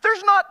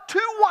 There's not two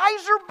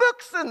wiser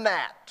books than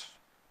that.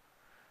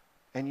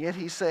 And yet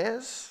he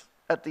says,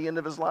 at the end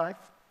of his life,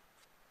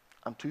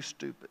 I'm too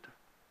stupid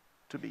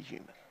to be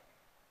human.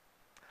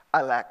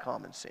 I lack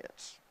common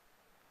sense.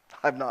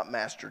 I've not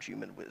mastered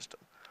human wisdom.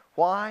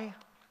 Why?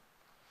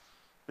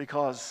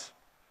 Because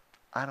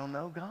I don't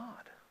know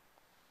God.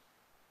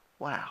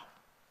 Wow.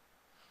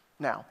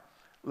 Now,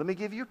 let me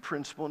give you a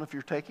principle, and if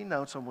you're taking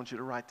notes, I want you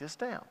to write this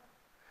down.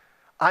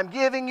 I'm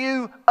giving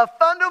you a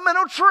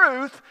fundamental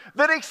truth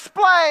that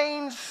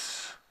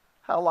explains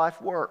how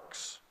life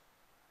works.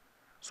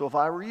 So if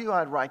I were you,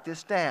 I'd write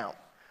this down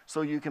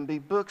so you can be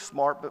book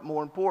smart, but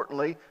more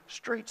importantly,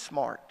 street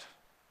smart.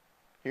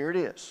 Here it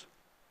is.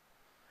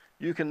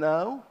 You can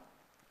know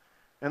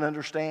and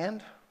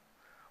understand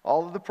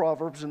all of the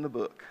Proverbs in the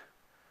book,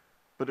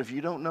 but if you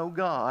don't know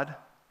God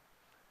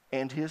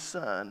and His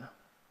Son,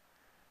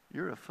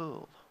 you're a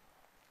fool.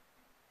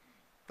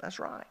 That's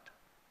right.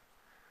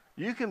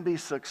 You can be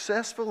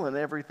successful in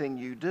everything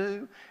you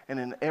do and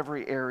in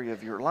every area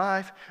of your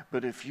life,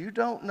 but if you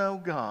don't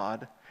know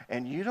God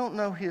and you don't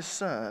know His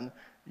Son,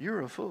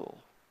 you're a fool.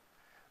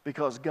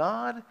 Because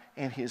God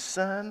and His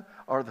Son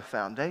are the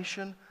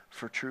foundation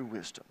for true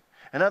wisdom.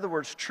 In other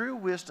words, true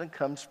wisdom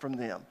comes from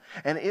them,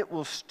 and it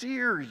will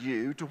steer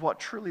you to what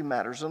truly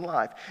matters in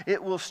life.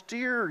 It will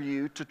steer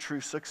you to true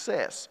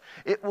success.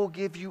 It will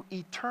give you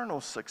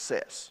eternal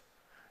success.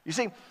 You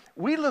see,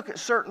 we look at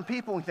certain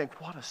people and we think,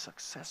 what a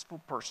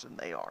successful person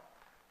they are.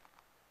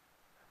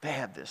 They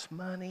have this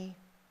money.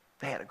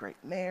 They had a great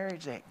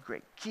marriage. They had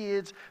great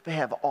kids. They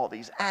have all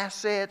these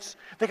assets.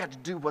 They got to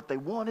do what they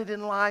wanted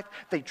in life.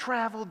 They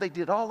traveled. They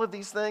did all of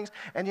these things.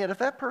 And yet if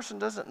that person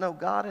doesn't know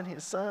God and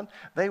His Son,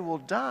 they will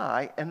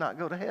die and not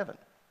go to heaven.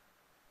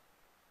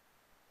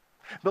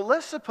 But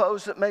let's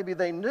suppose that maybe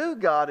they knew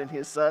God and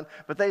His Son,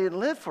 but they didn't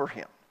live for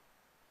Him.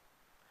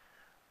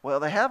 Well,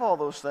 they have all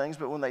those things,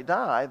 but when they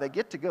die, they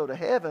get to go to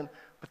heaven,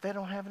 but they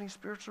don't have any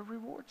spiritual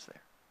rewards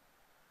there.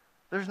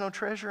 There's no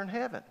treasure in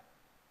heaven.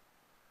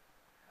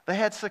 They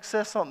had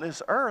success on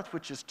this earth,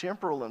 which is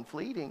temporal and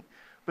fleeting,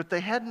 but they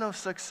had no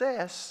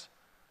success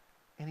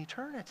in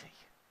eternity.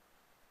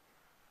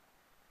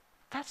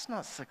 That's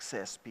not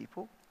success,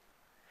 people.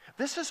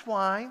 This is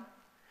why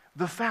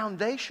the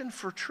foundation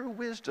for true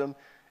wisdom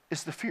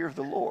is the fear of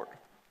the Lord.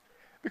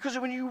 Because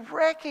when you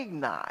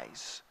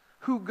recognize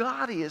who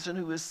God is and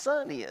who His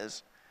Son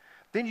is,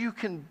 then you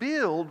can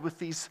build with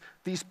these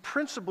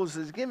principles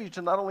that He's given you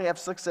to not only have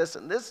success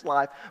in this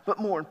life, but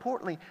more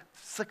importantly,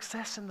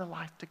 success in the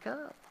life to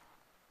come.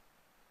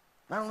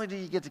 Not only do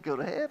you get to go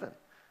to heaven,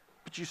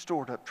 but you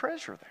stored up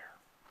treasure there.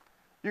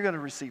 You're going to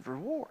receive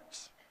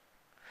rewards.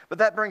 But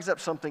that brings up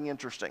something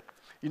interesting.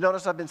 You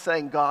notice I've been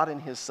saying God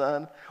and His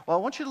Son. Well,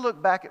 I want you to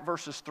look back at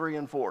verses 3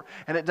 and 4.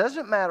 And it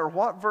doesn't matter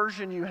what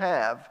version you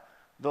have,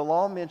 they'll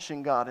all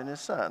mention God and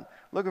His Son.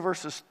 Look at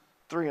verses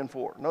 3 and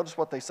 4. Notice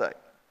what they say.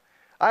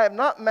 I have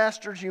not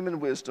mastered human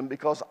wisdom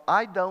because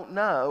I don't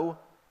know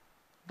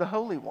the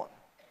Holy One.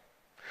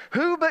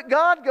 Who but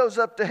God goes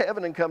up to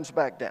heaven and comes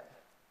back down?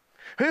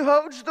 Who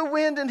holds the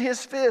wind in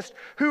His fist?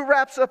 Who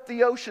wraps up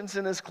the oceans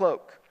in His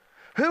cloak?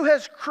 Who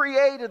has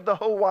created the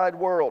whole wide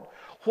world?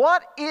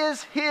 What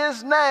is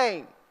His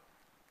name?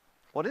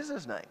 What is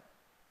His name?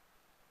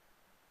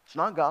 It's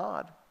not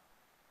God.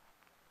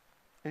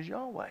 It's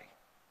Yahweh.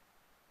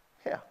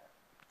 Yeah,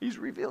 He's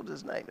revealed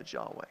His name. It's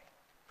Yahweh.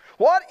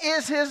 What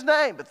is His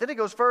name? But then it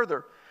goes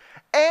further.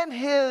 And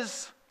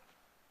His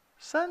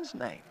Son's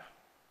name.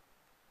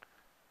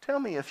 Tell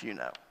me if you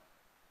know.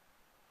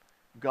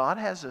 God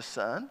has a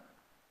son.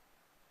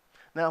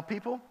 Now,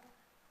 people,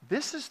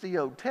 this is the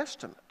Old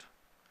Testament.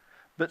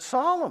 But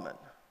Solomon,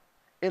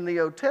 in the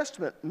Old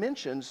Testament,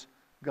 mentions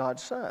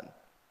God's Son.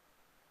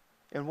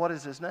 And what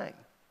is His name?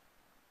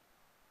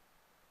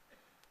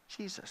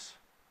 Jesus.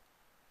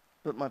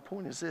 But my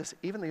point is this,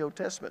 even the Old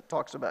Testament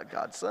talks about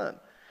God's Son.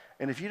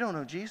 And if you don't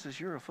know Jesus,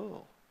 you're a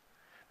fool.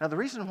 Now, the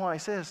reason why He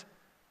says,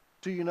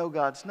 do you know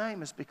God's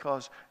name, is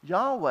because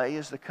Yahweh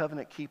is the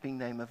covenant-keeping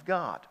name of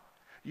God.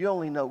 You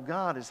only know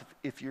God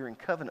if you're in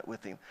covenant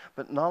with Him.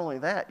 But not only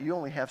that, you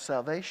only have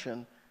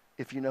salvation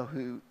if you know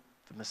who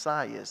the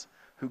Messiah is,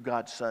 who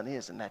God's Son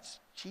is, and that's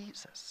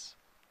Jesus.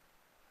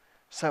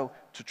 So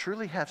to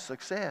truly have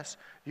success,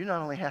 you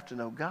not only have to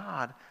know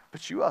God,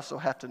 but you also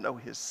have to know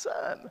His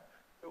Son,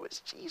 who is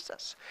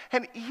Jesus.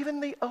 And even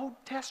the Old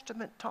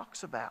Testament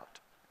talks about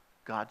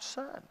God's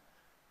Son.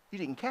 You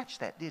didn't catch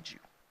that, did you?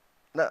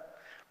 No.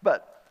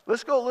 But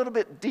let's go a little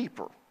bit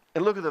deeper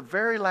and look at the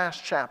very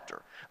last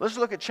chapter. Let's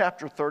look at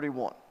chapter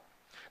 31.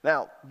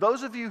 Now,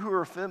 those of you who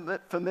are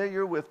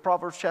familiar with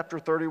Proverbs chapter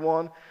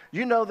 31,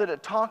 you know that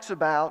it talks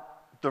about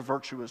the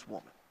virtuous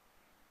woman.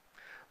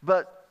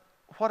 But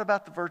what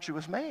about the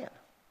virtuous man?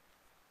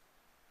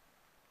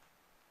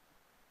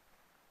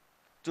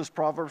 Does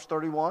Proverbs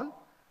 31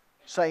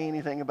 say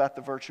anything about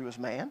the virtuous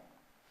man?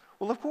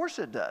 Well, of course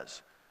it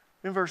does,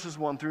 in verses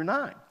 1 through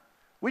 9.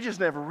 We just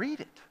never read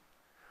it.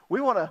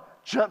 We want to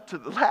jump to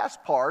the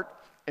last part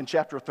in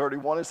chapter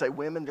 31 and say,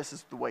 women, this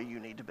is the way you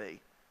need to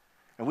be.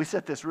 And we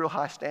set this real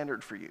high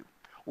standard for you.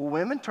 Well,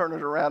 women turn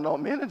it around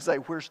on men and say,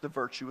 where's the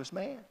virtuous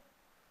man?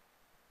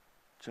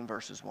 It's in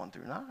verses 1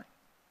 through 9.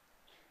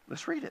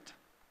 Let's read it.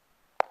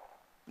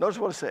 Notice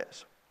what it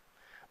says.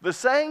 The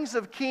sayings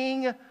of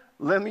King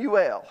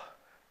Lemuel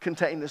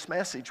contain this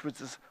message,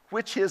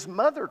 which his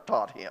mother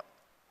taught him.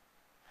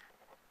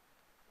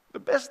 The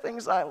best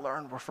things I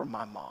learned were from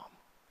my mom.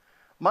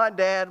 My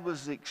dad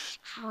was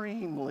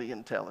extremely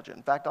intelligent.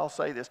 In fact, I'll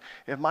say this.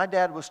 If my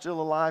dad was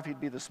still alive, he'd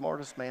be the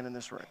smartest man in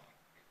this room,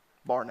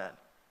 bar none.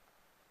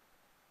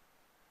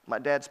 My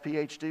dad's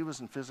PhD was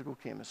in physical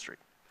chemistry.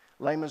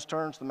 Layman's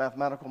terms, the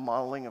mathematical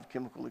modeling of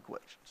chemical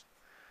equations.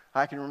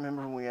 I can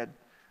remember when we had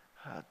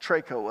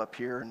Traco up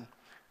here, and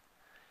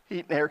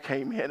heat and air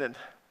came in, and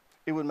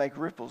it would make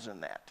ripples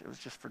in that. It was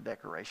just for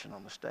decoration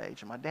on the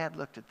stage. And my dad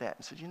looked at that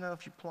and said, you know,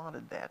 if you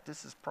plotted that,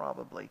 this is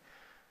probably,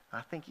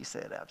 I think he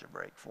said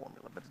algebraic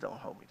formula, but don't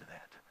hold me to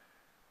that.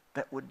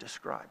 That would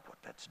describe what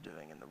that's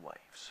doing in the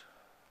waves.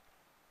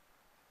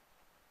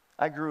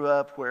 I grew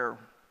up where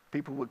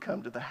people would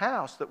come to the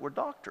house that were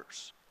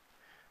doctors.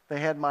 They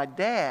had my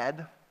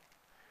dad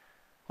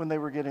when they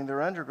were getting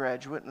their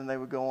undergraduate, and they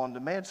would go on to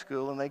med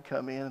school, and they'd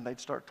come in and they'd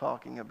start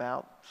talking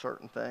about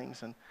certain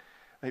things, and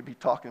they'd be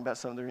talking about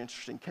some of their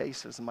interesting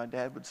cases, and my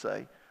dad would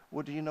say,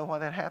 well, do you know why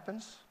that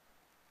happens?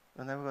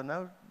 And they would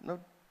go, no,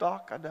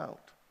 Doc, I don't.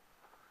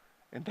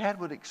 And Dad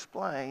would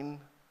explain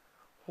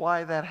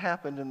why that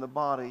happened in the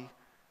body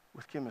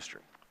with chemistry.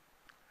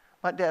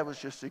 My dad was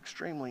just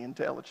extremely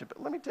intelligent,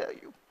 but let me tell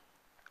you,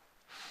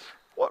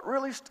 what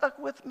really stuck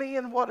with me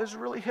and what has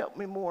really helped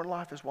me more in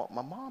life is what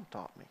my mom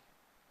taught me.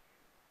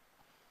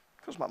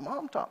 Because my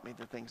mom taught me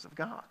the things of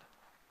God.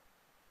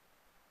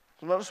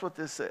 So notice what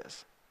this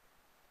says.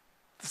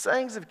 The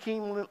sayings of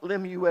King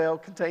Lemuel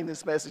contain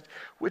this message,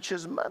 which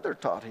his mother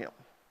taught him.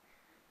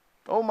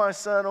 O my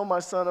son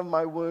of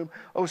my womb,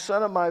 O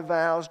son of my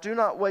vows, do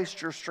not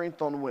waste your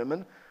strength on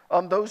women,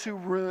 on those who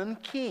ruin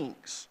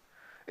kings.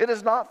 It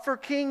is not for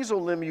kings, O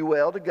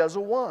Lemuel, to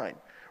guzzle wine.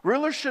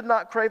 Rulers should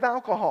not crave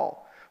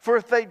alcohol, for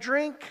if they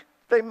drink,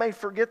 they may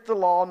forget the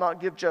law and not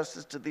give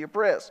justice to the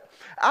oppressed.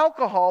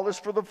 Alcohol is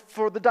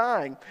for the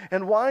dying,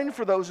 and wine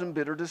for those in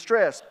bitter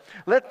distress.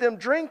 Let them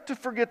drink to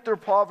forget their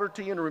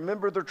poverty and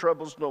remember their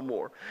troubles no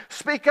more.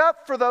 Speak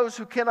up for those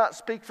who cannot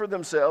speak for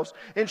themselves.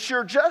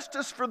 Ensure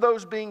justice for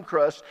those being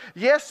crushed.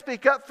 Yes,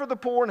 speak up for the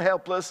poor and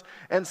helpless,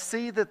 and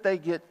see that they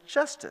get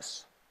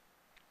justice.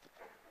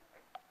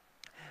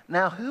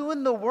 Now, who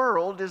in the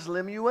world is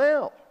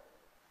Lemuel?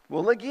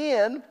 Well,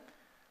 again,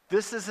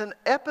 this is an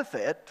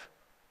epithet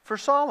for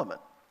Solomon,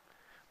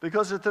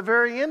 because at the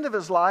very end of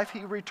his life, he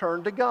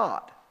returned to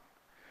God.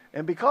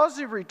 And because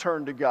he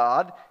returned to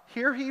God,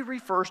 here he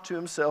refers to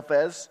himself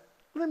as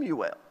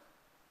Lemuel.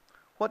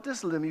 What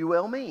does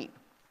Lemuel mean?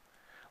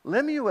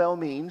 Lemuel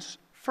means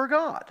for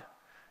God.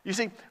 You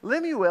see,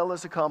 Lemuel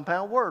is a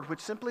compound word, which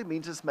simply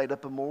means it's made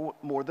up of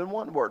more than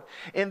one word.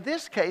 In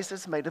this case,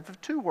 it's made up of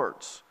two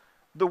words.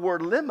 The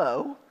word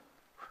lemo,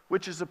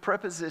 which is a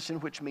preposition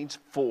which means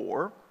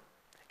for,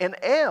 and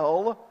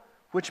El,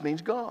 which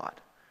means God.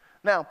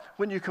 Now,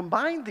 when you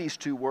combine these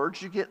two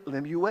words, you get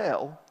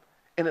Lemuel,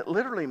 and it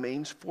literally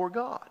means for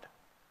God.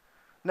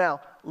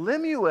 Now,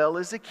 Lemuel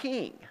is a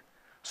king.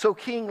 So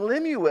King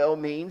Lemuel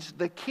means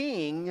the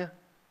king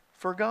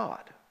for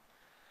God.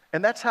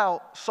 And that's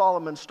how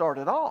Solomon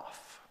started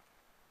off.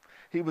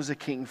 He was a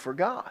king for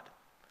God.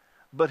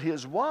 But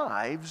his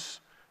wives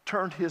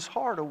turned his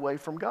heart away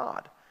from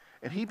God.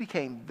 And he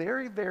became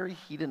very, very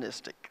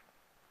hedonistic.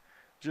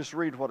 Just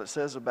read what it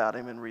says about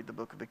him and read the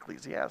book of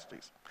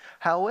Ecclesiastes.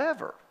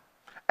 However,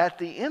 at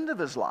the end of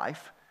his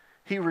life,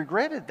 he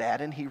regretted that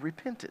and he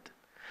repented.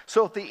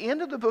 So at the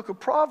end of the book of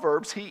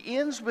Proverbs, he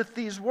ends with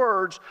these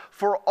words,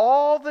 for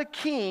all the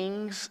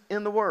kings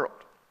in the world.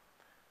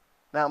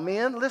 Now,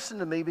 men, listen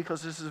to me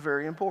because this is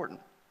very important.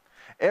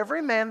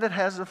 Every man that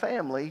has a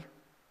family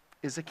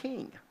is a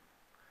king.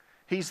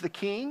 He's the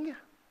king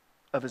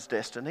of his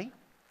destiny.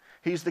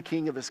 He's the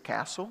king of his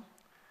castle.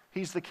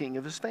 He's the king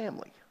of his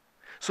family.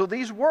 So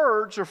these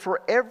words are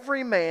for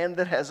every man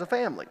that has a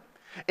family.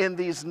 In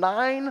these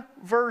 9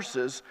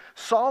 verses,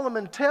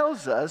 Solomon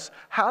tells us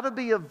how to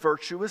be a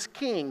virtuous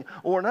king,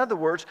 or in other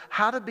words,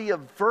 how to be a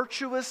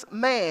virtuous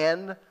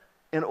man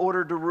in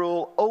order to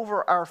rule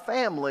over our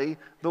family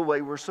the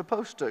way we're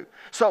supposed to.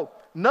 So,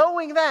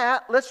 knowing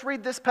that, let's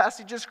read this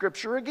passage of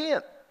Scripture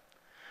again.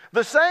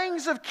 The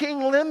sayings of King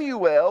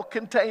Lemuel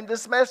contain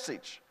this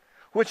message,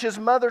 which his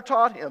mother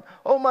taught him.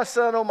 O my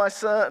son,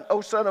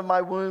 O son of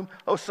my womb,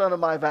 O son of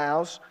my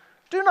vows,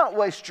 do not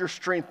waste your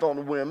strength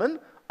on women,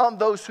 on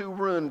those who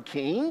ruin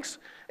kings.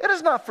 It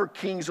is not for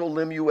kings, O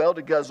Lemuel,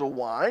 to guzzle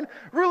wine.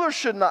 Rulers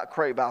should not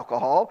crave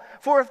alcohol,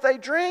 for if they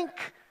drink,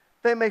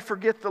 they may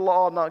forget the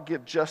law and not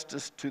give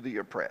justice to the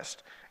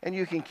oppressed. And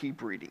you can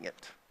keep reading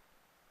it.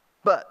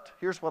 But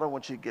here's what I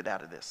want you to get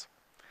out of this.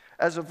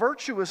 As a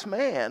virtuous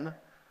man,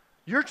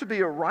 you're to be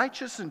a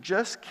righteous and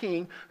just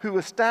king who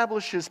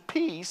establishes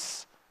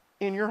peace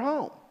in your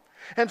home.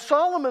 And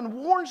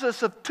Solomon warns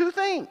us of 2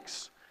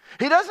 things.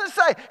 He doesn't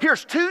say,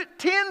 here's 10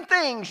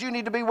 things you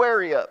need to be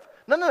wary of.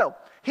 No.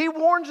 He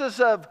warns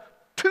us of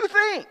 2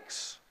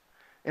 things.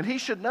 And he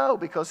should know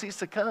because he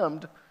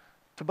succumbed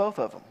to both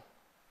of them.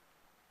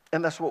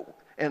 And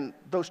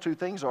those 2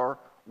 things are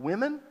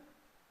women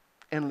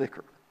and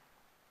liquor.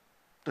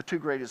 The 2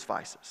 greatest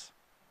vices.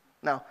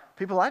 Now,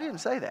 people, I didn't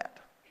say that.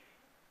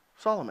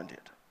 Solomon did.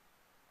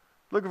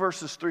 Look at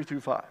verses 3 through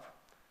 5.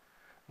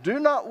 Do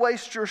not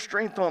waste your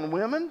strength on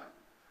women,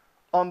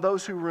 on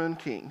those who ruin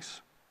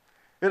kings.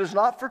 It is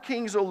not for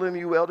kings, O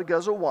Lemuel, to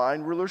guzzle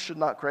wine. Rulers should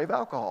not crave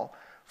alcohol.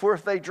 For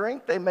if they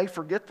drink, they may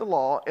forget the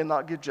law and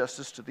not give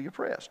justice to the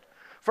oppressed.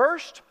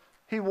 First,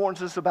 he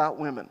warns us about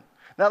women.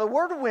 Now, the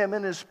word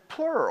women is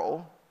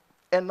plural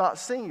and not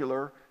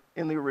singular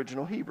in the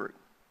original Hebrew.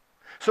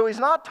 So he's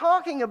not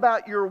talking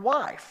about your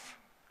wife.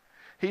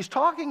 He's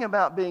talking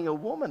about being a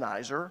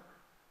womanizer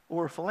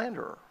or a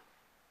philanderer.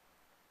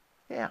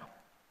 Yeah.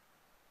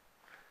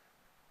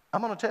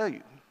 I'm going to tell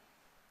you,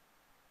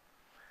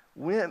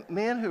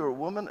 men who are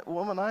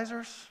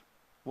womanizers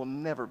will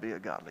never be a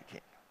godly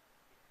king.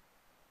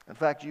 In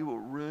fact, you will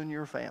ruin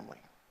your family.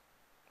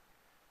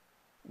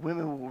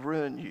 Women will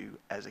ruin you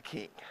as a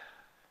king.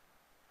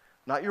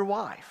 Not your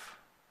wife.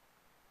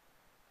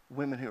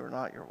 Women who are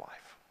not your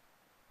wife.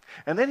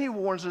 And then he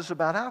warns us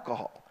about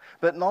alcohol.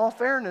 But in all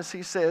fairness,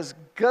 he says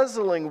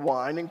guzzling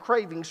wine and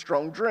craving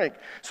strong drink.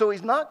 So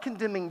he's not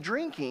condemning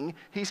drinking,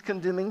 he's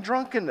condemning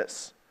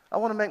drunkenness. I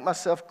want to make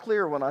myself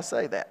clear when I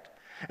say that.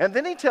 And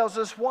then he tells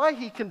us why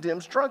he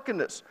condemns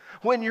drunkenness.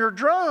 When you're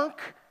drunk,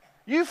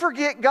 you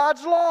forget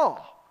God's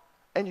law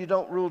and you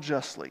don't rule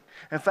justly.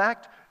 In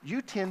fact,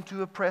 you tend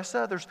to oppress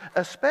others,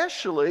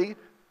 especially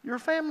your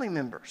family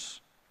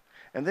members.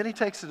 And then he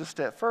takes it a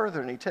step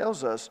further and he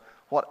tells us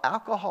what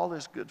alcohol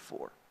is good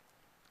for.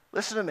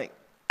 Listen to me.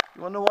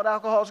 You want to know what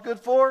alcohol is good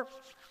for?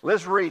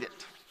 Let's read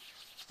it.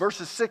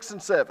 Verses 6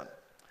 and 7.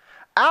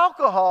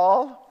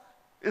 Alcohol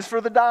is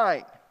for the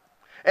dying,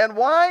 and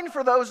wine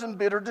for those in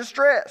bitter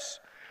distress.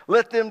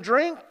 Let them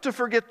drink to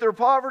forget their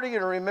poverty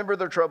and remember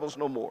their troubles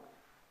no more.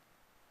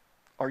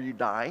 Are you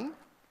dying?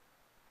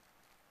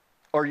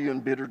 Are you in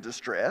bitter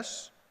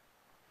distress?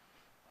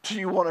 Do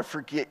you want to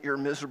forget your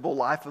miserable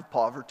life of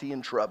poverty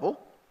and trouble?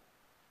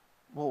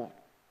 Well,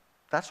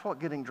 that's what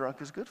getting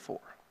drunk is good for,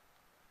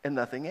 and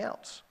nothing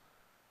else.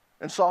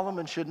 And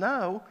Solomon should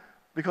know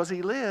because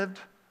he lived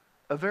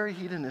a very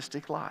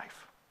hedonistic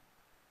life.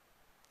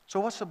 So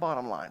what's the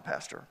bottom line,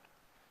 Pastor?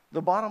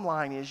 The bottom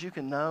line is you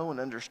can know and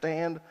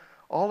understand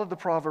all of the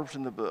Proverbs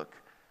in the book,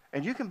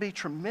 and you can be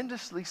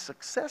tremendously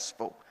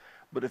successful.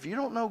 But if you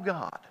don't know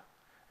God,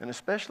 and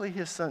especially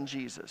his son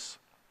Jesus,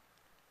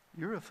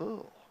 you're a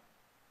fool.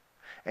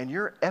 And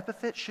your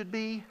epithet should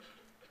be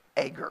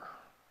Agur.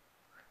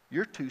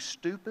 You're too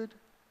stupid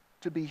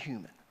to be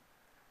human.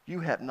 You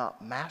have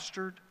not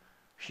mastered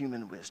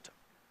human wisdom.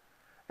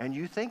 And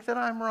you think that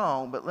I'm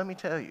wrong, but let me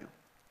tell you,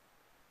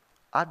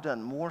 I've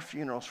done more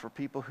funerals for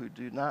people who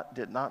did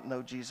not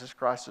know Jesus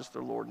Christ as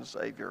their Lord and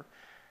Savior.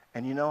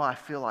 And you know, I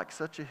feel like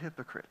such a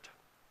hypocrite.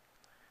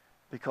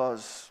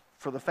 Because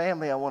for the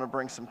family, I want to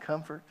bring some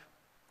comfort.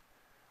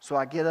 So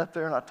I get up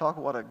there and I talk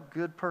about what a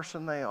good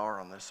person they are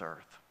on this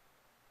earth.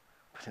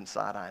 But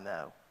inside I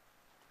know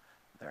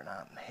they're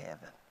not in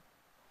heaven.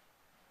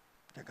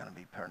 They're going to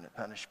be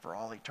punished for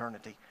all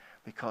eternity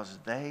because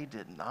they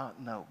did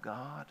not know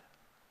God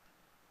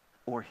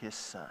or his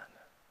son,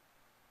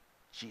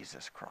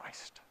 Jesus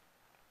Christ.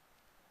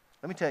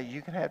 Let me tell you,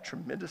 you can have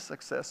tremendous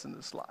success in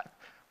this life,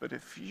 but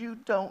if you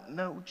don't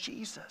know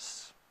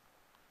Jesus,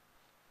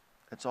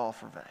 it's all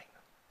for vain.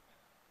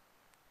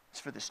 It's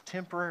for this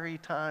temporary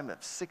time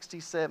of 60,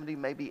 70,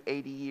 maybe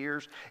 80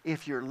 years.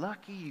 If you're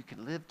lucky, you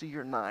can live to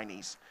your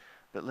 90s.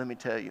 But let me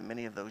tell you,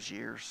 many of those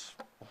years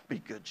will be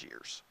good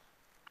years.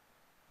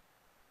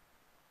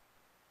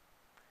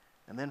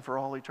 And then for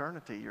all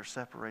eternity, you're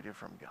separated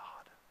from God.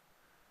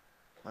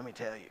 Let me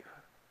tell you,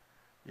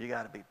 you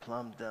got to be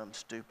plumb dumb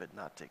stupid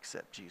not to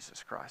accept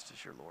Jesus Christ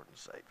as your Lord and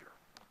Savior.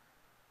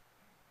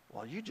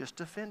 Well, you just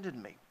offended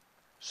me.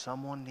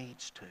 Someone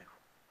needs to.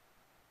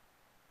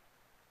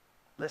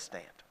 Let's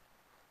stand.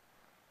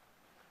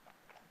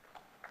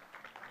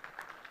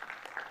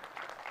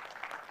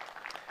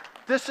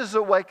 This is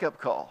a wake-up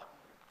call.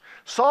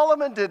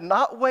 Solomon did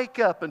not wake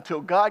up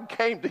until God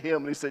came to him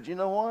and he said, you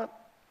know what?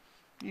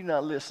 You've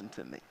not listened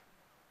to me.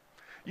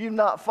 You've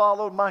not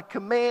followed my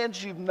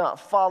commands. You've not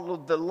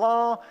followed the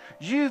law.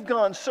 You've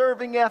gone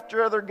serving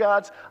after other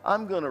gods.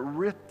 I'm going to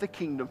rip the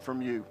kingdom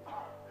from you.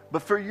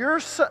 But for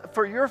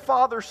your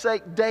father's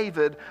sake,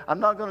 David, I'm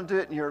not going to do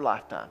it in your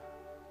lifetime.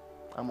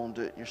 I'm going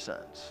to do it in your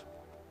son's.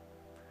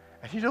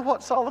 And you know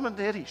what Solomon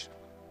did? He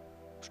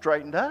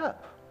straightened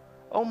up.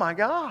 Oh my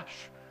gosh.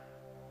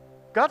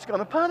 God's going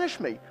to punish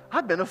me.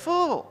 I've been a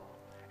fool.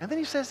 And then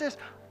he says this,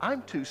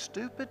 I'm too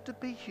stupid to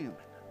be human.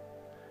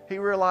 He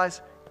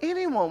realized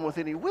anyone with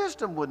any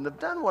wisdom wouldn't have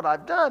done what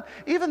I've done,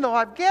 even though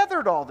I've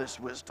gathered all this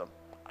wisdom.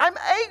 I'm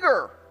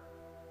Agur.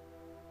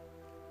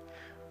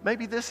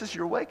 Maybe this is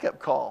your wake-up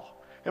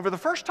call. And for the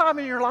first time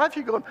in your life,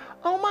 you're going,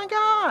 oh my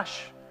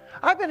gosh,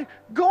 I've been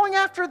going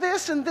after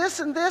this and this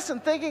and this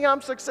and thinking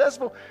I'm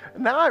successful.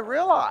 And now I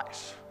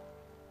realize,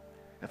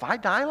 if I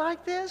die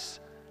like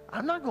this,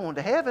 I'm not going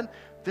to heaven.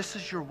 This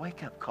is your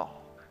wake-up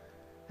call.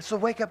 It's the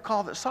wake-up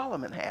call that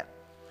Solomon had.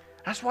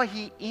 That's why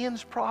he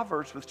ends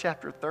Proverbs with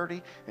chapter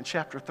 30 and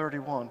chapter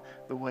 31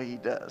 the way he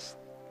does.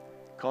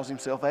 Calls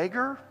himself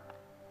Agur,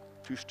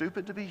 too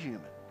stupid to be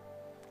human.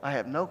 I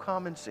have no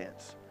common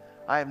sense.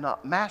 I have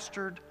not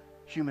mastered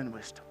human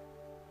wisdom.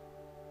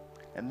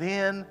 And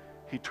then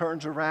he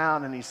turns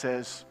around and he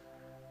says,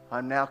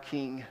 I'm now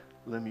King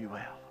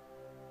Lemuel.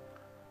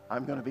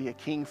 I'm going to be a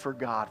king for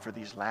God for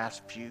these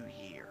last few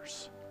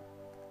years.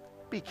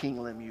 Be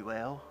King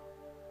Lemuel.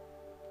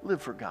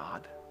 Live for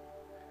God.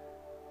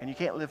 And you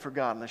can't live for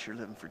God unless you're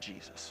living for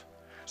Jesus.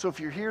 So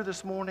if you're here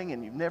this morning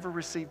and you've never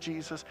received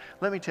Jesus,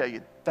 let me tell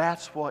you,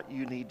 that's what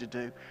you need to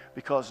do,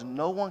 because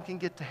no one can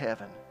get to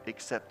heaven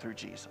except through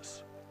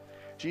Jesus.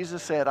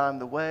 Jesus said, I'm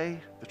the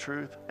way, the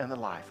truth, and the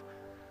life.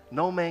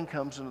 No man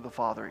comes into the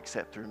Father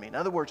except through me. In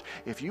other words,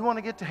 if you want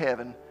to get to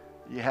heaven,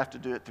 you have to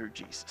do it through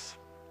Jesus.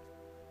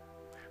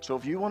 So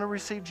if you want to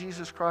receive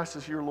Jesus Christ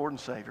as your Lord and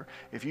Savior,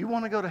 if you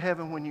want to go to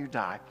heaven when you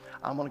die,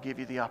 I'm going to give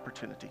you the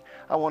opportunity.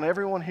 I want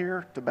everyone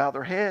here to bow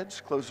their heads,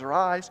 close their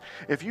eyes.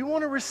 If you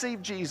want to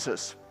receive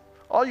Jesus,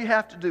 all you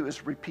have to do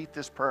is repeat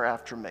this prayer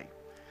after me.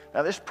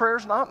 Now, this prayer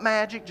is not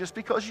magic. Just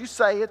because you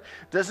say it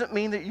doesn't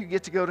mean that you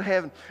get to go to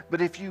heaven.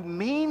 But if you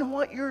mean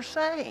what you're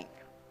saying,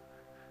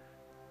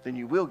 then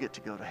you will get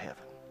to go to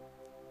heaven.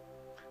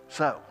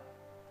 So,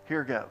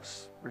 here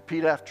goes.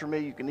 Repeat after me.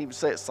 You can even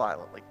say it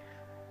silently.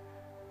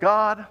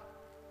 God,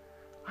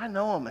 I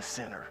know I'm a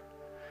sinner.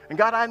 And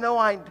God, I know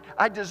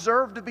I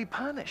deserve to be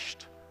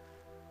punished.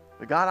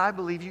 But God, I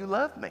believe you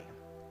love me.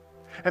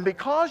 And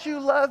because you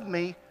love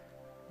me,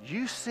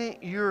 you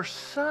sent your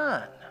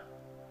Son,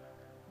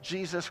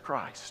 Jesus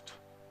Christ,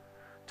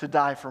 to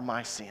die for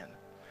my sin,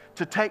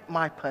 to take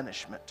my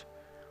punishment.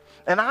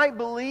 And I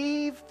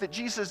believe that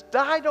Jesus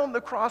died on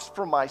the cross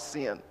for my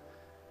sin.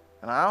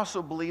 And I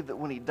also believe that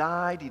when he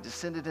died, he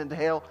descended into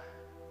hell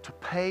to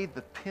pay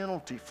the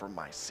penalty for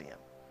my sin.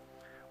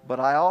 But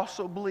I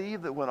also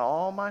believe that when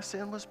all my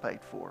sin was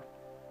paid for,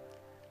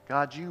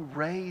 God, you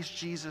raised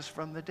Jesus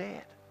from the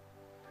dead,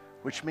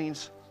 which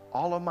means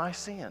all of my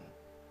sin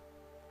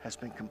has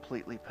been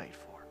completely paid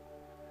for.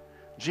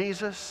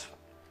 Jesus,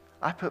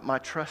 I put my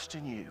trust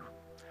in you.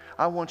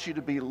 I want you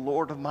to be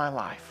Lord of my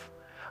life.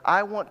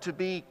 I want to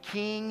be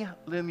King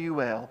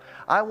Lemuel.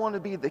 I want to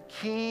be the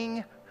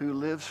king who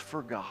lives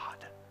for God.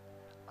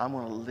 I'm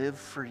going to live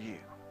for you.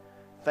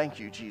 Thank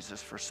you,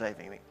 Jesus, for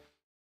saving me.